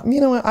doing, you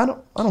know what? I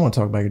don't want to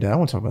talk about your dad. I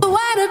want to talk about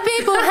Why do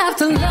people have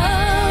to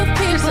love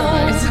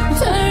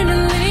people? Turn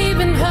and leave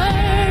and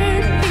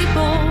hurt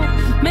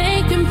people.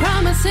 Making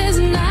promises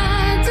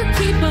not to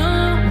keep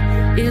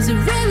them. Is it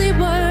really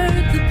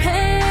worth the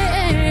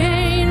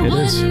pain? It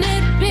is. Wouldn't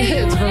it be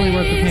It's really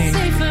worth the pain.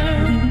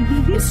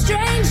 safer if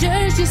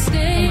strangers just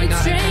stay with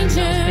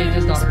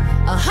strangers?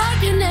 A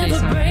heart can never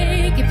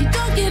break if you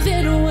don't give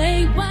it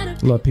away.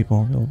 Love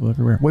people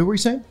everywhere. What were you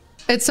saying?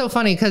 It's so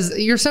funny because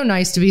you're so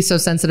nice to be so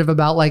sensitive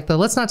about like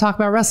let's not talk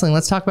about wrestling.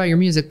 Let's talk about your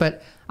music.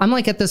 But I'm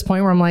like at this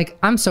point where I'm like,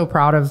 I'm so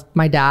proud of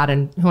my dad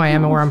and who I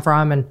am and where I'm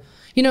from. And,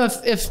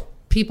 if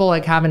people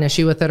like have an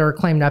issue with it or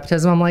claim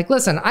nepotism, I'm like,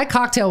 listen, I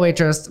cocktail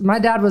waitress. My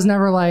dad was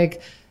never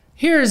like,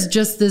 here's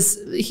just this.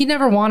 He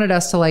never wanted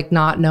us to like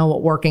not know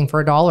what working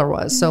for $1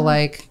 was. So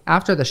like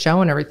after the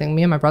show and everything,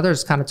 me and my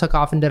brothers kind of took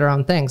off and did our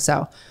own thing.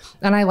 So,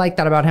 and I like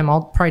that about him.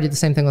 I'll probably do the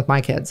same thing with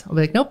my kids. I'll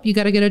be like, nope, you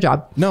got to get a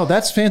job. No,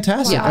 that's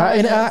fantastic.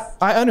 Yeah.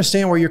 I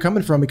understand where you're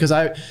coming from because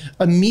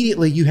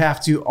immediately you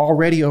have to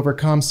already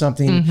overcome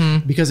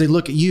something because they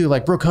look at you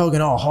like Brooke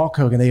Hogan, Hulk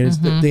Hogan.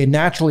 They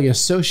naturally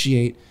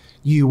associate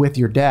you with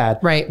your dad,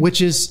 right?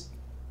 Which is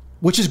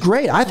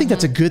great. I think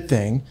that's a good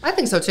thing. I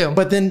think so too.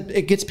 But then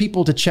it gets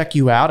people to check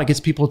you out. It gets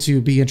people to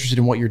be interested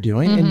in what you're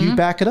doing, and you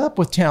back it up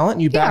with talent.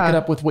 And you back it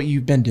up with what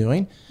you've been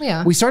doing.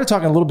 Yeah. We started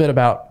talking a little bit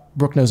about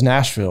Brooke Knows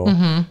Nashville.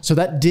 So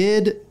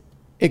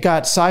it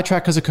got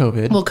sidetracked because of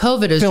COVID. Well,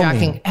 COVID is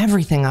jacking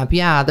everything up.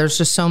 Yeah. There's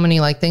just so many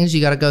like things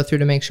you got to go through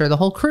to make sure the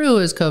whole crew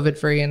is COVID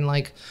free. And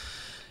like,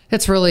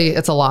 it's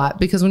a lot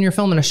because when you're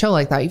filming a show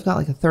like that, you've got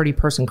like a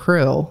 30-person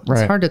crew.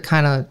 It's hard to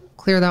kind of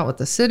clear that with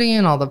the city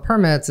and all the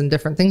permits and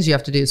different things you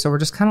have to do. So we're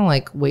just kind of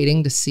like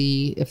waiting to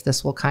see if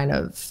this will kind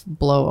of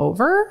blow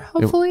over,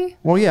 hopefully.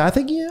 I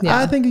think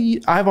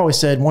I've always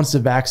said once the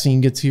vaccine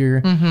gets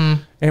here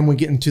and we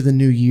get into the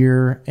new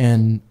year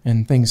and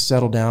things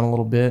settle down a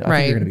little bit, I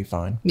think you're going to be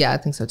fine. Yeah, I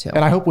think so too.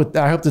 And I hope that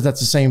that's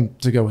the same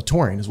to go with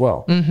touring as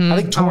well.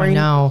 I think touring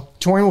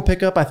will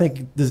pick up. I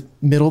think the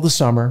middle of the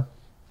summer,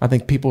 I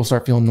think people will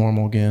start feeling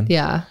normal again.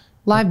 Yeah.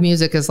 Live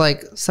music is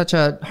like such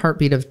a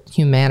heartbeat of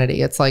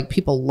humanity. It's like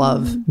people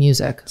love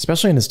music.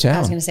 Especially in this town. I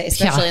was going to say,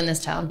 especially in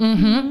this town.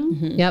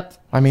 Yep.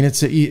 I mean,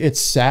 it's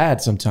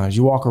sad sometimes.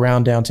 You walk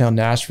around downtown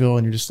Nashville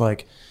and you're just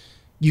like,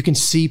 you can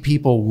see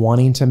people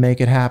wanting to make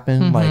it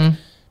happen.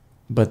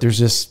 But there's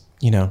just,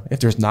 if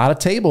there's not a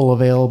table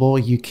available,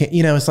 you can't,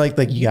 it's like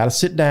you got to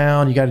sit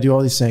down, you got to do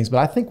all these things. But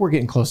I think we're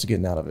getting close to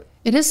getting out of it.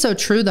 It is so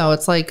true though.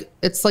 It's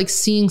like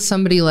seeing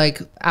somebody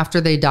like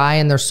after they die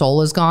and their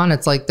soul is gone.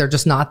 It's like they're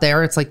just not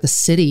there. It's like the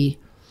city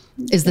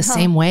is the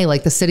same way.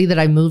 Like the city that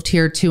I moved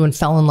here to and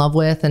fell in love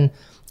with, and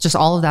just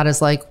all of that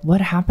is like, what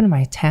happened to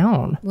my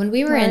town? When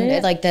we were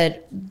in like the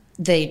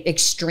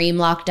extreme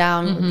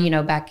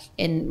lockdown, back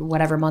in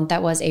whatever month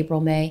that was,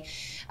 April, May.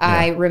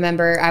 I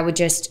remember I would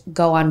just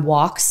go on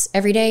walks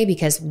every day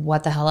because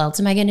what the hell else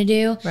am I going to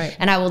do? Right.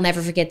 And I will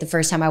never forget the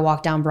first time I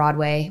walked down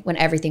Broadway when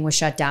everything was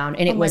shut down,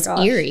 and it was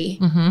eerie.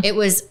 It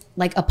was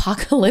like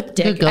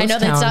apocalyptic. I know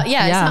that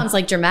it sounds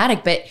like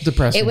dramatic, but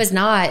depressing. It was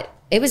not.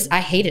 I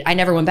hate it. I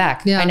never went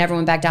back. I never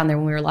went back down there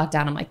when we were locked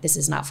down. I'm like, this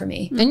is not for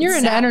me. And you're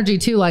into energy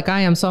too, like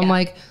I am. So I'm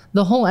like,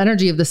 the whole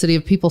energy of the city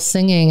of people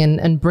singing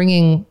and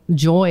bringing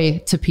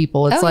joy to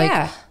people. It's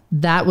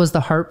that was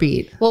the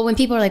heartbeat. Well, when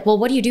people are like, well,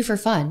 what do you do for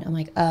fun? I'm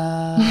like,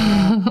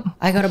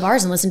 I go to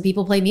bars and listen to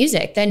people play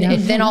music.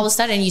 Then all of a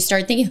sudden you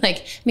start thinking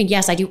like,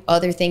 yes, I do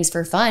other things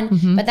for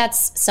fun, but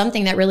that's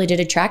something that really did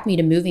attract me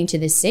to moving to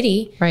this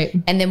city. Right.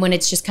 And then when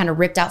it's just kind of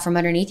ripped out from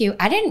underneath you,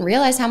 I didn't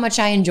realize how much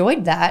I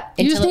enjoyed that.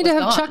 You just need to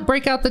have Chuck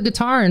break out the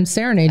guitar and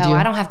serenade you.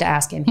 I don't have to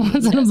ask him.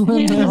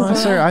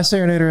 I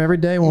serenade her every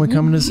day when we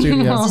come into the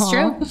studio. This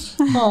is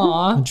true.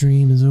 Aww. A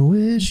dream is a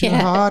wish.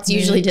 It's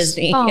usually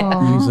Disney.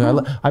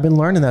 I've been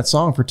learning that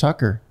song for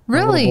Tucker.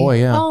 Really? Boy,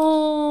 yeah.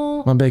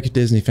 Oh. I'm a big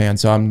Disney fan,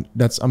 so I'm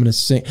gonna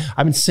sing.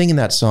 I've been singing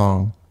that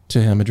song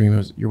to him. A dream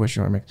is your wish,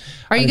 your make.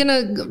 Are you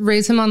gonna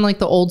raise him on like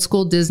the old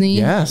school Disney?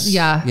 Yes.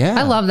 Yeah.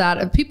 I love that.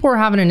 If people were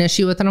having an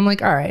issue with it, I'm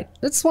like, all right,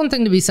 it's one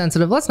thing to be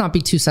sensitive. Let's not be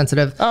too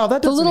sensitive. Oh,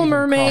 that The Little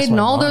Mermaid and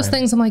all those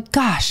things. I'm like,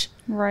 gosh.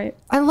 Right.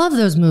 I love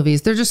those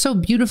movies. They're just so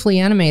beautifully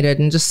animated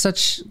and just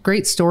such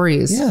great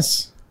stories.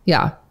 Yes.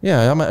 Yeah.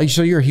 Yeah.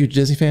 So you're a huge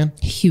Disney fan?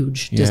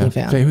 Huge Disney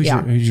fan. Who's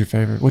your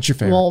favorite? What's your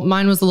favorite? Well,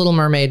 mine was The Little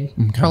Mermaid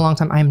for a long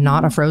time. I'm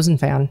not a Frozen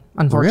fan,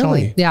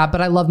 unfortunately. Really? Yeah,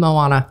 but I love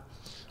Moana.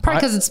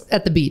 Probably because it's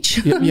at the beach.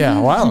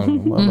 Well, I love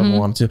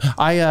Moana too.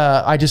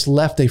 I just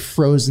left a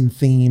Frozen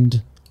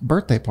themed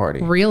birthday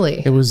party.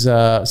 Really? It was,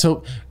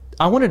 so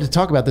I wanted to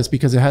talk about this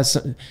because it has,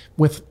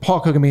 with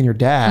Hulk Hogan being your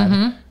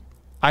dad,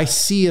 I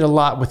see it a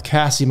lot with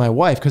Cassie, my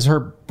wife, because her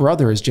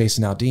brother is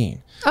Jason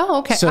Aldean. Oh,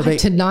 okay. So I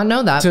did not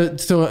know that.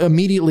 So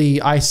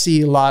immediately I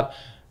see a lot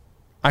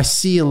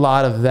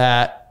of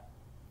that.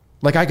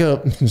 Like I go,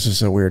 this is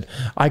so weird.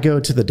 I go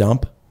to the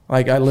dump.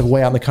 Like I live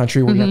way out in the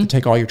country where you have to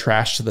take all your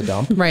trash to the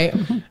dump. Right.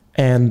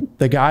 And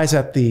the guys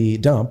at the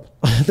dump,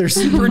 they're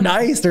super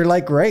nice. They're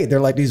like, great. They're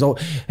like these old,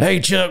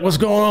 hey Chuck, what's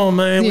going on,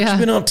 man? What you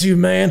been up to,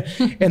 man?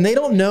 And they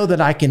don't know that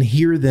I can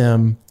hear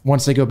them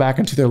once they go back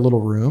into their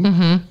little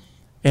room.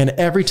 And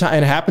every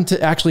time, and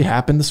it actually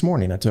happened this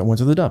morning. I went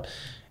to the dump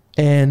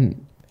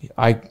and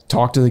I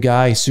talked to the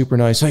guy. He's super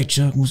nice. Hey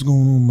Chuck, what's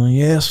going on, man?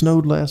 Yeah, it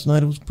snowed last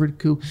night. It was pretty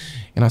cool.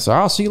 And I said,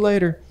 I'll see you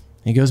later.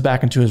 He goes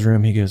back into his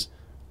room. He goes,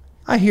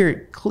 I hear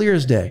it clear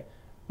as day.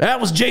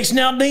 That was Jason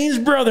Aldean's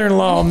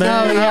brother-in-law,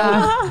 man.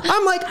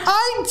 I'm like,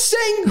 I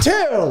sing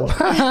too.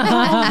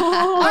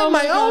 I'm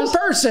my own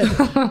person.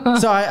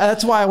 So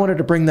that's why I wanted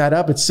to bring that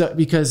up. It's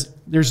because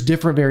there's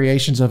different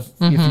variations of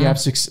if you have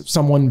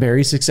someone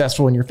very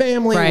successful in your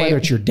family, whether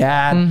it's your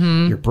dad,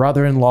 your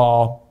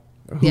brother-in-law,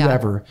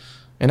 whoever.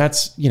 And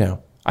that's,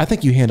 I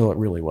think you handle it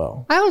really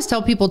well. I always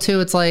tell people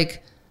too, it's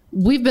like,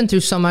 we've been through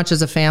so much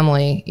as a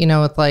family,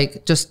 with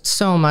like just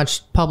so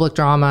much public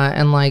drama,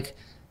 and like,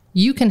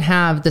 you can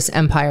have this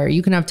empire,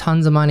 you can have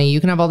tons of money, you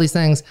can have all these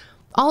things.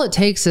 All it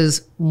takes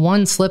is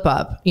one slip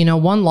up,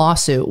 one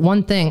lawsuit,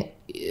 one thing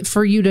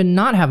for you to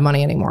not have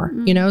money anymore,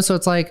 So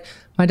it's like,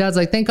 my dad's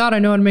like, thank God I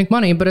know how to make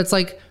money. But it's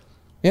like,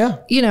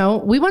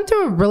 we went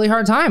through a really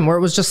hard time where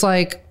it was just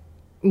like,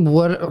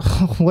 what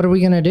are we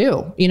going to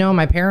do?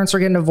 My parents are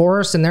getting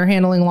divorced and they're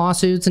handling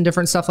lawsuits and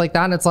different stuff like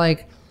that. And it's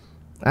like,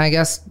 I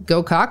guess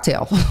go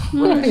cocktail,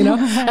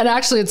 And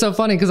actually it's so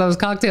funny because I was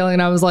cocktailing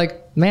and I was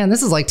like, man,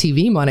 this is like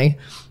TV money.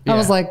 I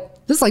was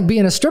like, this is like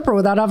being a stripper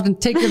without having to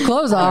take your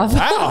clothes off.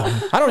 Wow.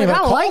 I don't even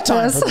have like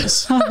time for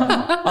this.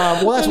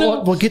 Well, that's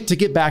what we'll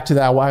get back to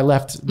that. Why I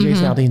left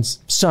Jason Aldean's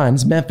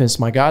sons, Memphis,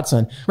 my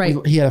godson. Right.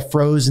 He had a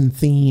Frozen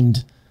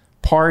themed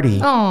party.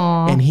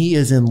 Aww. And he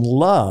is in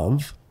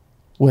love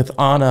with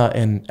Anna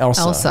and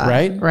Elsa.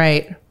 Right.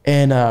 Right.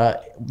 And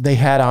they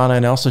had Anna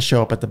and Elsa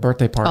show up at the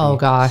birthday party. Oh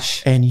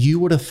gosh. And you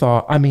would have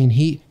thought, I mean,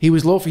 he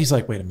was low. He's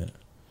like, wait a minute.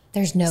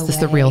 There's no way. Is this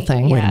the real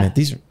thing? Wait a minute.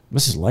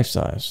 This is life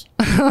size.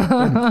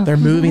 They're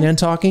moving and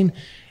talking.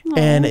 Aww.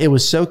 And it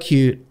was so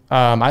cute.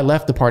 I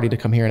left the party to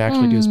come here and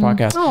actually do this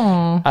podcast.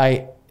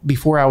 Aww.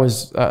 Before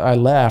I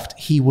left,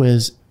 he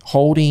was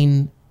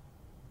holding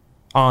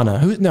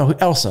Anna,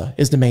 Elsa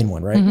is the main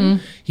one,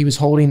 right? He was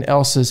holding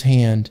Elsa's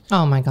hand.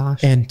 Oh my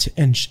gosh. And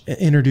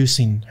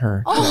introducing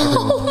her.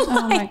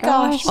 Oh my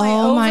gosh.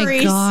 Oh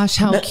my gosh.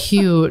 How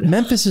cute.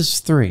 Memphis is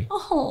 3.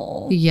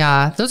 Oh.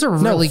 Yeah. Those are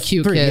really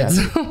cute 3, kids.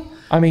 Yeah.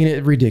 I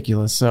mean,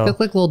 ridiculous. So they look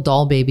like little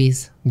doll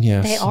babies.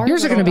 Yes. They are.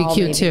 Yours are going to be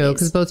cute too,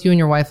 because both you and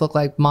your wife look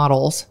like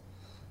models.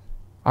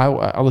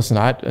 I listen,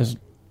 as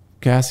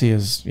Cassie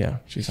is,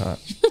 she's hot.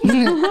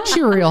 She's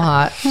real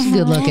hot. She's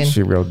good looking. She's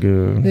real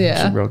good.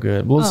 Yeah. She's real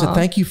good. Well, listen,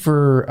 thank you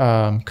for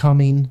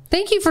coming.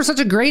 Thank you for such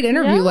a great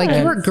interview. Yeah. Like,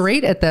 you were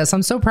great at this.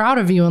 I'm so proud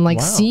of you, and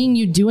like seeing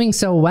you doing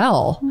so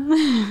well.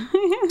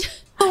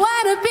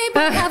 Why do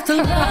people have to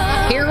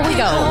love? Here we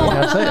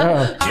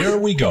go. Here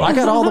we go. I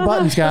got all the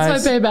buttons,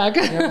 guys. That's my payback.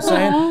 You know what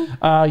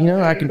I'm saying?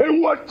 I can.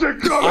 And what you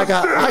gonna do?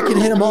 I can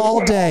hit them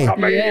all day.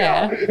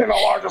 Yeah. In the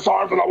largest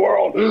arms in the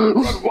world,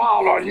 run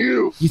wild on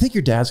you. You think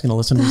your dad's going to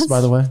listen to this, by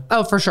the way?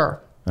 Oh, for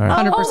sure. All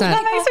right. 100%.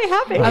 That makes me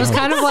happy. I was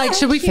kind of like,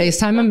 should we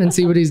FaceTime him and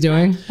see what he's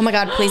doing? Oh my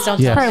God, please don't.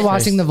 Yeah. Probably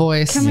watching The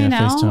Voice. Can we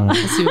now? FaceTime.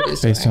 Let's see what he's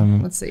doing.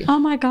 FaceTime. Let's see. Oh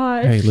my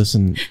God. Hey,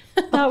 listen.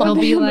 That would He'll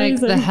be like,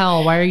 amazing. the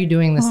hell, why are you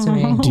doing this to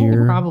me?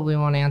 Dear. Probably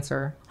won't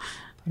answer.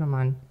 Put him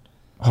on.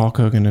 Hulk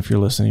Hogan, if you're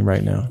listening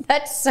right now.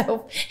 That's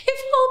so.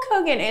 If Hulk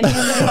Hogan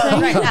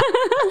answered right now,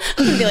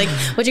 I'd be like,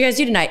 "What'd you guys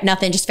do tonight?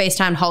 Nothing. Just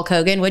FaceTime Hulk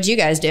Hogan. What'd you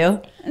guys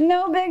do?"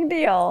 No big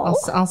deal.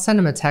 I'll send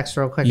him a text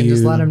real quick and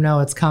just let him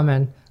know it's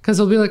coming. Because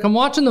he'll be like, I'm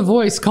watching The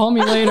Voice. Call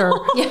me later.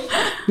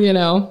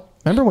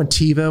 Remember when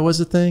TiVo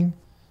was a thing?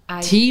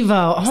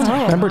 TiVo.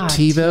 Oh, remember God,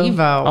 TiVo?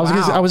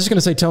 TiVo. I was just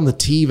gonna say, tell him to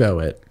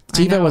TiVo it.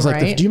 TiVo was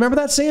like, do you remember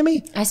that,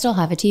 Sammy? I still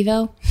have a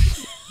TiVo.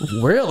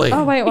 Really?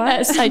 Oh, wait, what?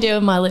 Yes, I do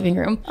in my living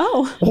room.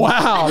 Oh.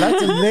 Wow,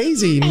 that's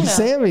amazing.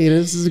 Sammy,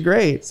 this is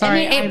great.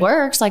 Sorry, it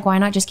works. Like, why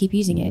not just keep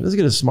using it? Let's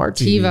get a smart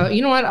TV. TiVo.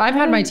 You know what? I've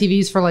had my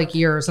TVs for like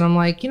years, and I'm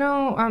like,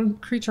 I'm a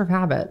creature of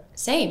habit.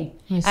 Same.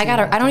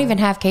 I don't even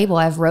have cable.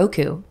 I have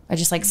Roku. I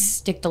just like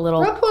stick the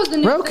little Roku's the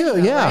new Roku,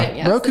 thing, yeah. right?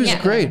 Yes. Roku's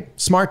Yeah. great.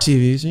 Smart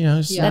TVs,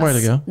 it's somewhere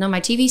to go. No, my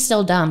TV's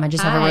still dumb. I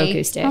just have a Hi.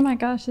 Roku stick. Oh my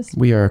gosh.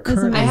 We are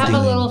currently I have a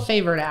doing- little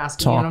favor to ask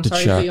you, Talk and I'm to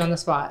sorry to Chuck. put you on the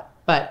spot,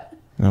 but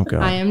Oh,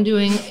 God. I am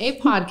doing a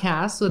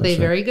podcast with That's a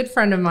very good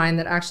friend of mine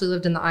that actually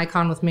lived in the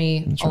Icon with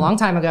me a long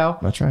time ago.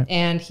 That's right.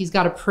 And he's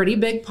got a pretty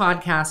big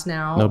podcast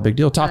now. No big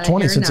deal. Top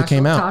 20 here in since it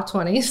came Nashville. out. Top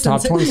 20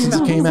 Top 20 since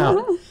it came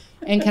out.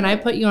 And can I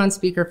put you on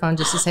speakerphone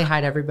just to say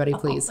hi to everybody,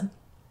 please?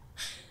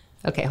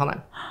 Okay, hold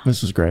on.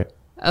 This was great.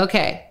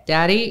 Okay,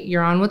 Daddy,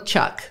 you're on with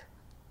Chuck.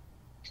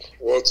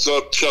 What's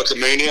up,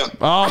 Chuckamania?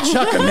 Oh,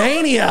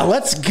 Chuckamania.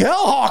 Let's go,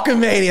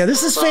 Hawkamania.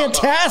 This is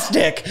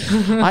fantastic.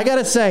 I got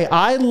to say,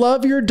 I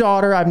love your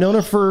daughter. I've known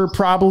her for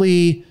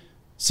probably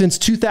since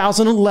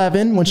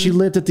 2011 when she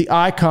lived at the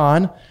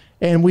Icon,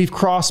 and we've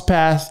crossed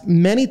paths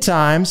many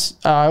times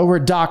over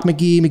at Doc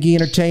McGee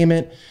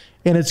Entertainment,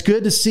 and it's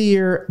good to see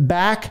her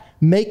back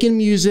making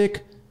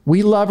music.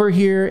 We love her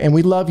here, and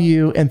we love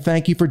you, and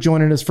thank you for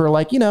joining us for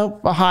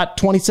a hot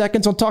 20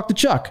 seconds on Talk to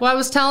Chuck. Well, I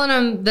was telling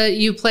them that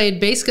you played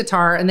bass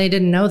guitar, and they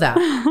didn't know that.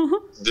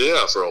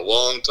 Yeah, for a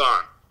long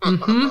time.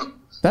 Mm-hmm.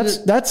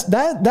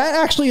 That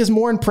actually is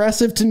more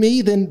impressive to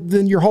me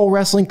than your whole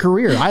wrestling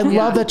career. I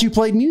love that you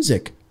played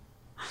music.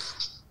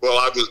 Well,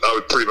 I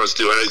would pretty much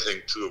do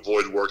anything to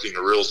avoid working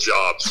a real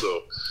job,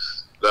 so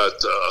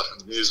that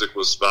music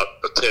was about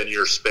a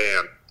 10-year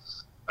span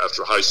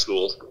after high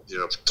school.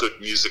 Took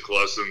music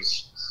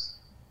lessons.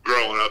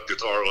 Growing up,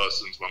 guitar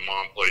lessons. My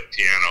mom played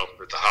piano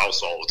at the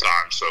house all the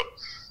time, so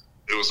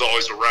it was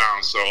always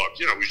around. So,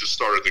 we just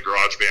started the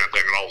garage band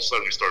thing, and all of a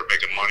sudden we started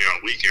making money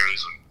on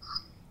weekends. And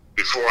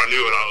before I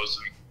knew it, I was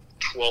in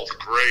 12th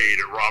grade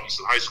at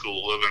Robinson High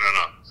School, living in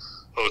a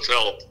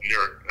hotel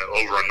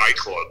over a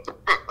nightclub.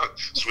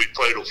 So we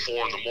played till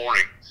 4 in the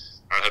morning.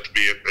 I'd have to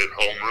be at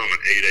homeroom at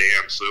 8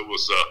 a.m., so it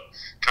was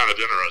kind of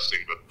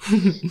interesting, but...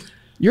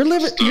 You're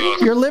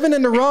living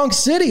in the wrong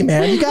city,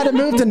 man. You got to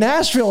move to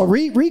Nashville,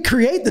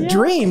 recreate the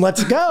dream.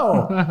 Let's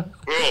go. Oh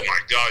my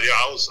God, yeah.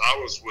 I was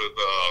with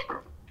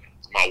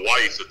my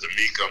wife at the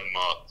Mecum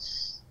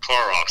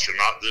car auction,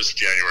 not this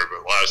January,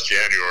 but last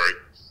January,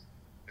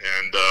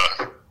 and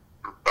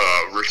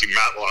Ricky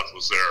Matlock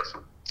was there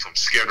from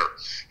Skinner.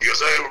 He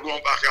goes, "Hey, we're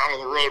going back out on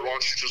the road. Why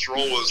don't you just roll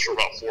with us for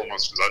about 4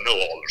 months?" Because I know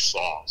all their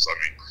songs. I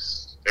mean,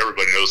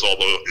 everybody knows all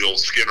the old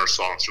Skinner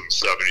songs from the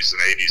 70s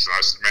and 80s. And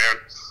I said,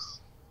 man,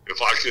 if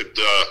I could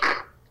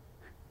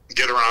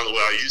get around the way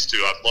I used to,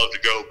 I'd love to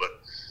go, but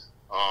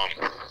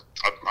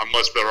I'm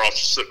much better off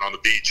just sitting on the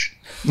beach.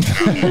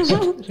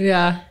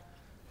 Yeah.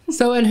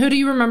 So, and who do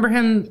you remember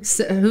him?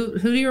 Who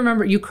do you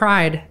remember? You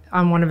cried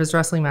on one of his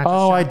wrestling matches.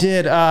 Oh, I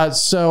did.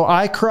 So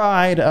I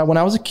cried when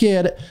I was a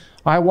kid.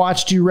 I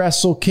watched you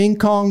wrestle King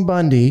Kong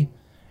Bundy,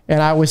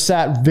 and I was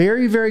sat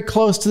very, very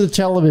close to the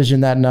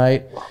television that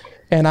night.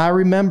 And I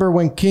remember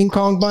when King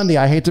Kong Bundy,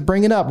 I hate to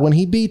bring it up, when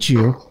he beat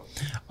you,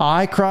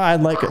 I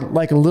cried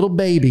like a little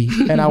baby,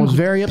 and I was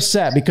very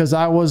upset because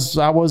I was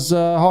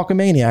a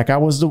Hulkamaniac. I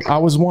was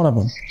one of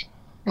them.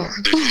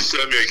 Did you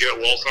send me a get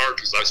well card?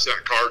 Because I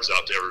sent cards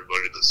out to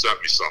everybody that sent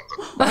me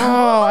something.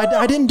 Oh,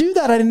 I didn't do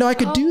that. I didn't know I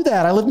could do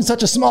that. I lived in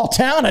such a small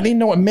town. I didn't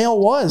know what mail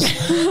was.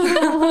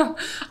 Oh,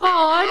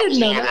 I didn't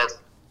know that.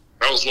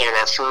 That was one of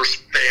our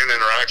first fan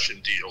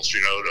interaction deals, to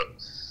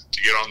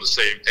get on the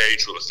same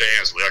page with the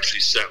fans. We actually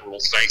sent little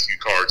thank you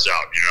cards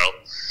out,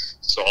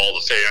 So all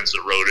the fans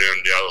that wrote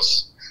in, I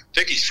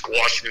think he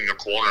squashed me in the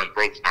corner and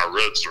broke my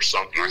ribs or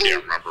something. I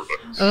can't remember, but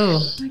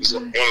it was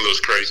one of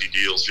those crazy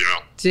deals,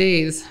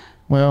 Jeez.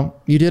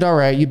 Well, you did all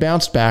right. You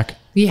bounced back.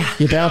 Yeah.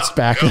 You bounced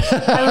back.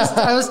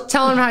 I was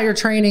telling him how you're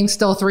training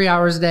still 3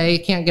 hours a day. You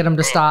can't get him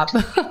to stop.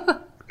 Yeah.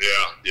 I'm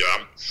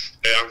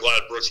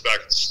glad Brooke's back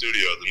at the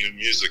studio. The new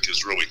music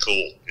is really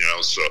cool,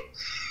 so.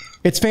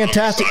 It's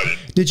fantastic.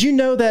 Did you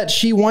know that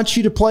she wants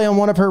you to play on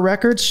one of her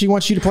records? She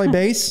wants you to play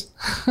bass?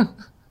 Yeah,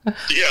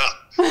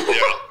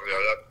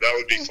 that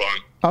would be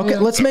fun. Okay,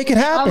 let's make it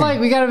happen.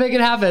 We got to make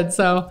it happen.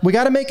 So we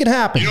got to make it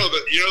happen. The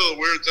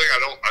weird thing, I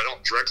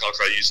don't drink like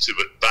I used to,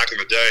 but back in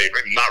the day,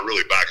 not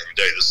really back in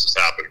the day, this has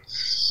happened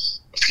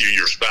a few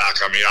years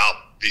back. I mean,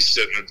 I'll be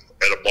sitting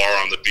at a bar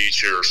on the beach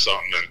here or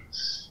something, and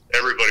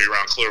everybody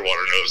around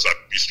Clearwater knows I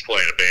used to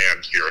play in a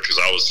band here because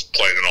I was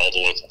playing in all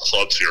the local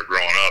clubs here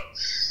growing up.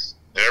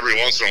 And every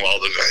once in a while,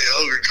 they'll go,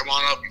 "Hey, come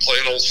on up and play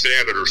an old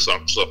standard or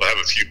something." So if I have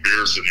a few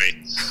beers in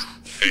me,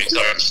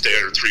 anytime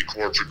standard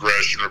 3-chord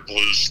progression or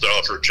blues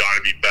stuff or Johnny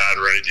B. Bad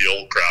or any of the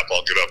old crap,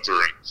 I'll get up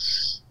there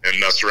and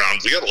mess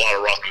around. We got a lot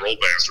of rock and roll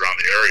bands around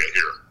the area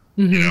here,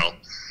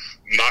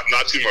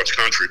 Not too much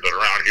country, but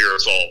around here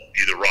it's all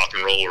either rock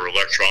and roll or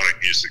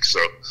electronic music. So,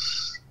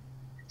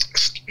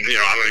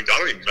 I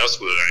don't even mess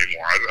with it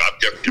anymore. I've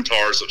got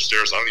guitars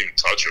upstairs. I don't even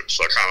touch them.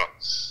 So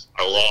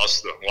I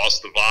lost the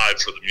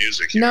vibe for the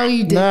music. No,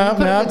 you didn't.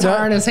 Put a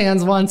guitar in his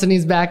hands once, and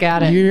he's back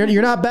at it.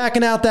 You're not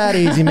backing out that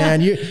easy,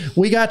 man.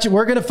 We got you.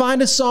 We're gonna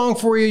find a song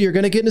for you. You're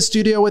gonna get in the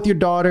studio with your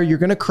daughter. You're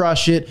gonna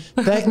crush it.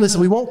 Listen,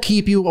 we won't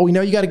keep you. We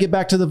know you got to get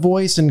back to The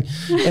Voice and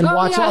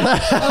watch all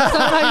that. That's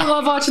how you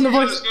love watching The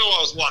Voice. I knew I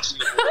was watching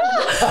The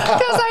Voice.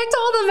 Because I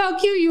told them how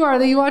cute you are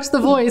that you watch The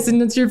Voice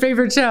and it's your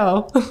favorite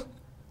show. The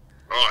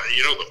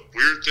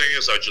weird thing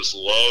is I just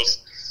love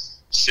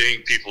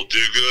seeing people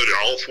do good, and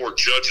all 4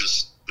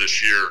 judges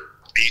this year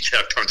each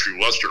have country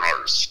western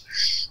artists.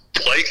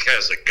 Blake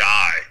has a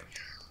guy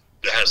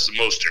that has the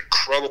most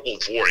incredible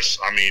voice.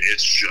 I mean, it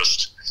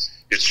just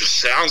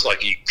sounds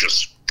like he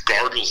just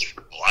gargles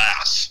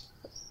glass.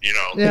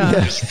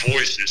 His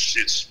voice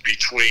it's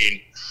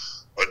between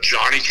a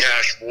Johnny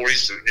Cash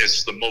voice, and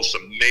it's the most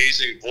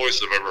amazing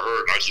voice I've ever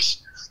heard. And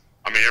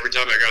I mean, every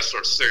time that guy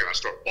starts singing, I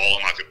start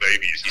bawling like a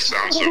baby. He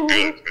sounds so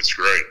good. It's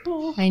great.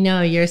 I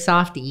know, you're a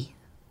softie.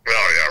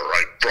 Oh, yeah,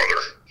 right,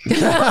 brother.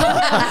 Yeah.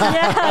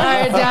 All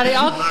right, Daddy.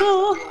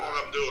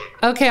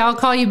 I'll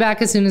call you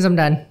back as soon as I'm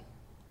done.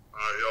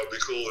 Y'all be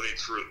cool and eat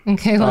fruit.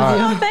 Okay, love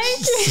you. Oh, thank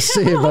you.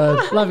 See you,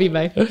 bud. Love you,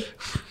 babe.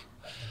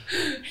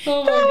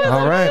 Oh my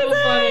God. All right. So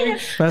funny.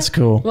 That's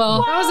cool.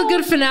 Well, that was a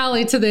good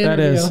finale to the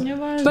interview.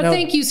 That is. But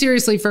thank you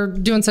seriously for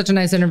doing such a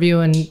nice interview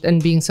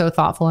and being so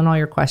thoughtful in all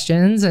your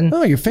questions. And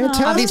you're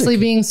fantastic. Obviously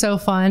being so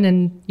fun,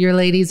 and your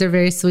ladies are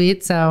very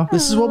sweet. So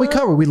this is what we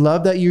cover. We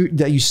love that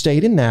you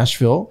stayed in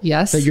Nashville.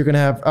 Yes. That you're going to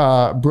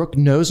have Brooke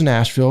Knows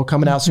Nashville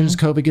coming out as soon as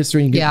COVID gets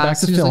through and you get back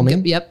to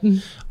filming. Yep.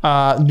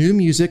 New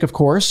music, of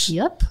course.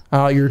 Yep.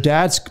 Your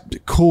dad's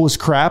cool as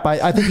crap.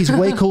 I think he's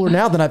way cooler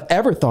now than I've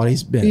ever thought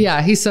he's been.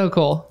 Yeah, he's so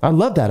cool. I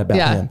love that about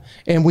him.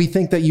 And we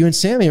think that you and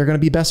Sammy are going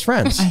to be best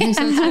friends. I think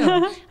so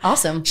too.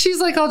 Awesome.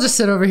 She's like, I'll just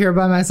sit over here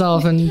by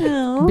myself and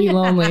be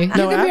lonely. You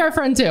can be our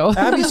friend too.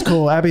 Abby's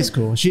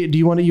cool. Do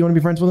you want to be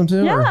friends with him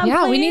too?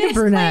 Yeah, we need a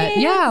brunette.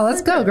 Please. Yeah,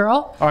 let's go,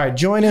 girl. All right,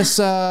 join us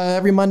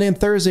every Monday and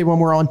Thursday when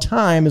we're on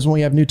time is when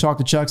we have New Talk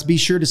to Chucks. Be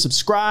sure to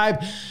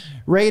subscribe,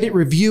 rate it,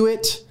 review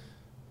it.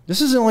 This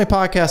is the only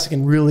podcast that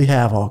can really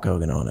have Hulk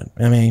Hogan on it.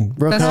 I mean,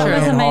 Brooke Hogan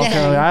and Hulk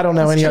Hogan. I don't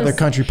know any other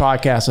country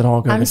podcast that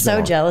Hulk Hogan. I'm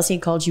so jealous he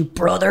called you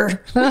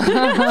brother.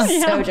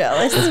 So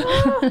jealous.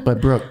 But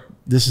Brooke,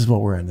 this is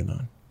what we're ending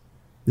on.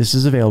 This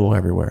is available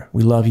everywhere.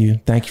 We love you.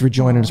 Thank you for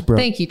joining us, Brooke.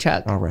 Thank you,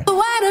 Chuck. All right.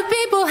 Why do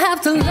people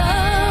have to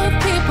love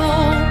people,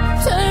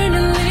 turn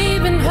and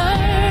leave and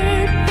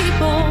hurt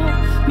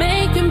people,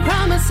 making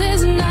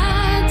promises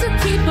not to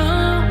keep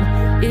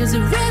them? Is it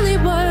really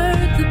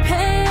worth the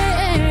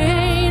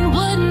pain?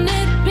 Wouldn't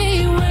it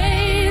be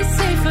way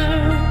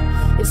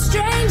safer if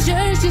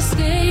strangers just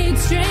stayed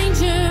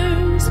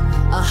strangers?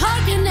 A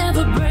heart can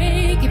never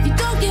break if you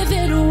don't give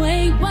it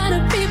away. Why do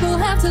people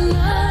have to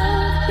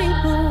love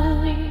people?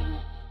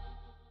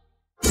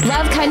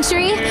 Love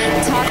country?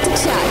 Talk to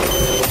Chuck.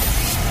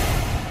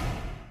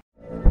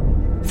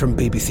 From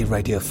BBC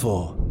Radio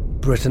 4,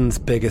 Britain's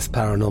biggest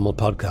paranormal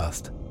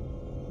podcast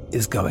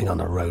is going on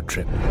a road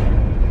trip.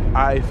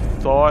 I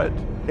thought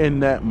in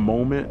that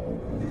moment,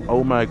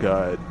 oh my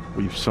God,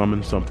 we've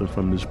summoned something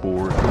from this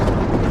board.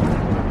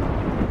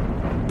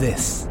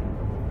 This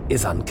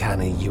is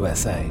Uncanny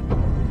USA.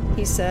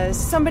 He says,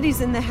 somebody's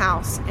in the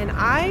house, and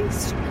I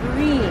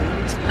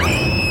screamed.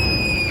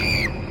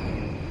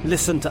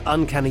 Listen to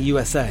Uncanny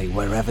USA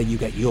wherever you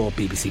get your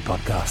BBC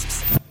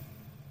podcasts,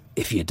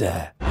 if you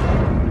dare.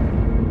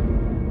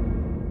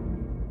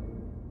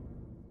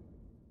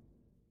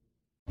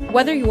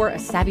 Whether you're a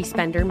savvy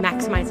spender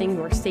maximizing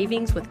your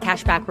savings with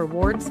cashback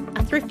rewards,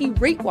 a thrifty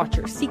rate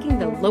watcher seeking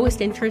the lowest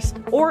interest,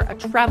 or a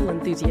travel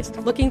enthusiast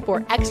looking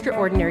for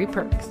extraordinary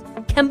perks,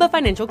 Kemba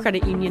Financial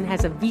Credit Union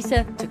has a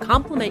visa to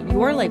complement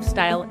your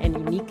lifestyle and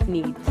unique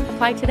needs.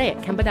 Apply today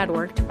at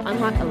Kemba.org to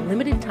unlock a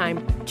limited-time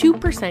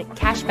 2%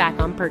 cash back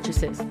on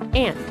purchases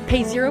and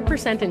pay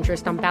 0%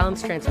 interest on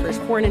balance transfers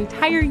for an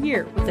entire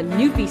year with a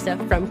new visa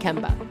from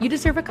Kemba. You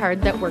deserve a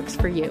card that works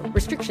for you.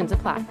 Restrictions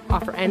apply.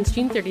 Offer ends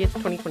June 30th,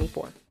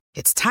 2024.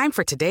 It's time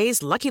for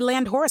today's Lucky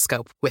Land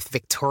horoscope with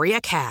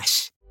Victoria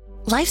Cash.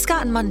 Life's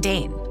gotten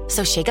mundane,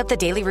 so shake up the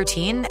daily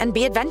routine and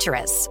be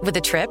adventurous with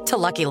a trip to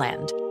Lucky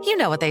Land. You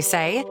know what they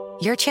say,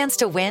 your chance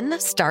to win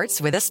starts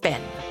with a spin.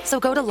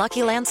 So go to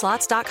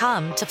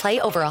LuckyLandSlots.com to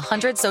play over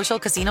 100 social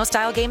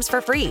casino-style games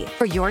for free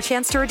for your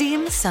chance to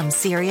redeem some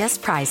serious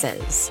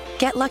prizes.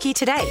 Get lucky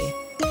today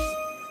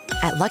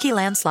at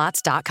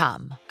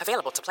LuckyLandSlots.com.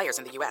 Available to players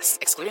in the U.S.,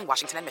 excluding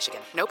Washington and Michigan.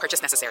 No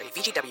purchase necessary.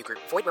 VGW Group.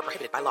 Void where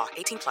prohibited by law.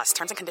 18+.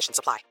 Terms and conditions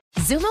apply.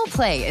 Xumo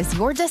Play is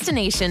your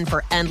destination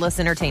for endless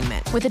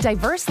entertainment. With a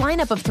diverse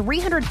lineup of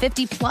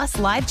 350-plus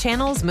live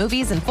channels,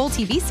 movies, and full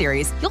TV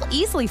series, you'll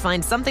easily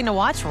find something to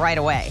watch right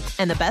away.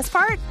 And the best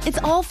part? It's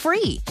all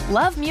free.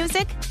 Love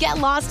music? Get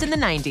lost in the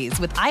 90s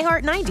with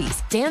iHeart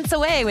 90s. Dance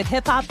away with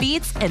hip-hop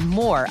beats and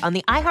more on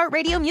the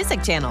iHeartRadio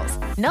music channels.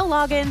 No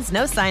logins,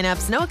 no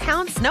signups, no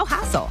accounts, no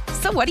hassle.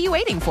 So what are you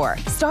waiting for?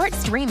 Start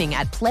streaming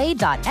at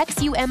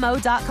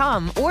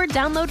play.xumo.com or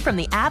download from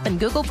the app and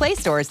Google Play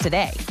stores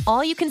today.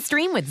 All you can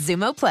stream with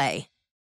Xumo Play.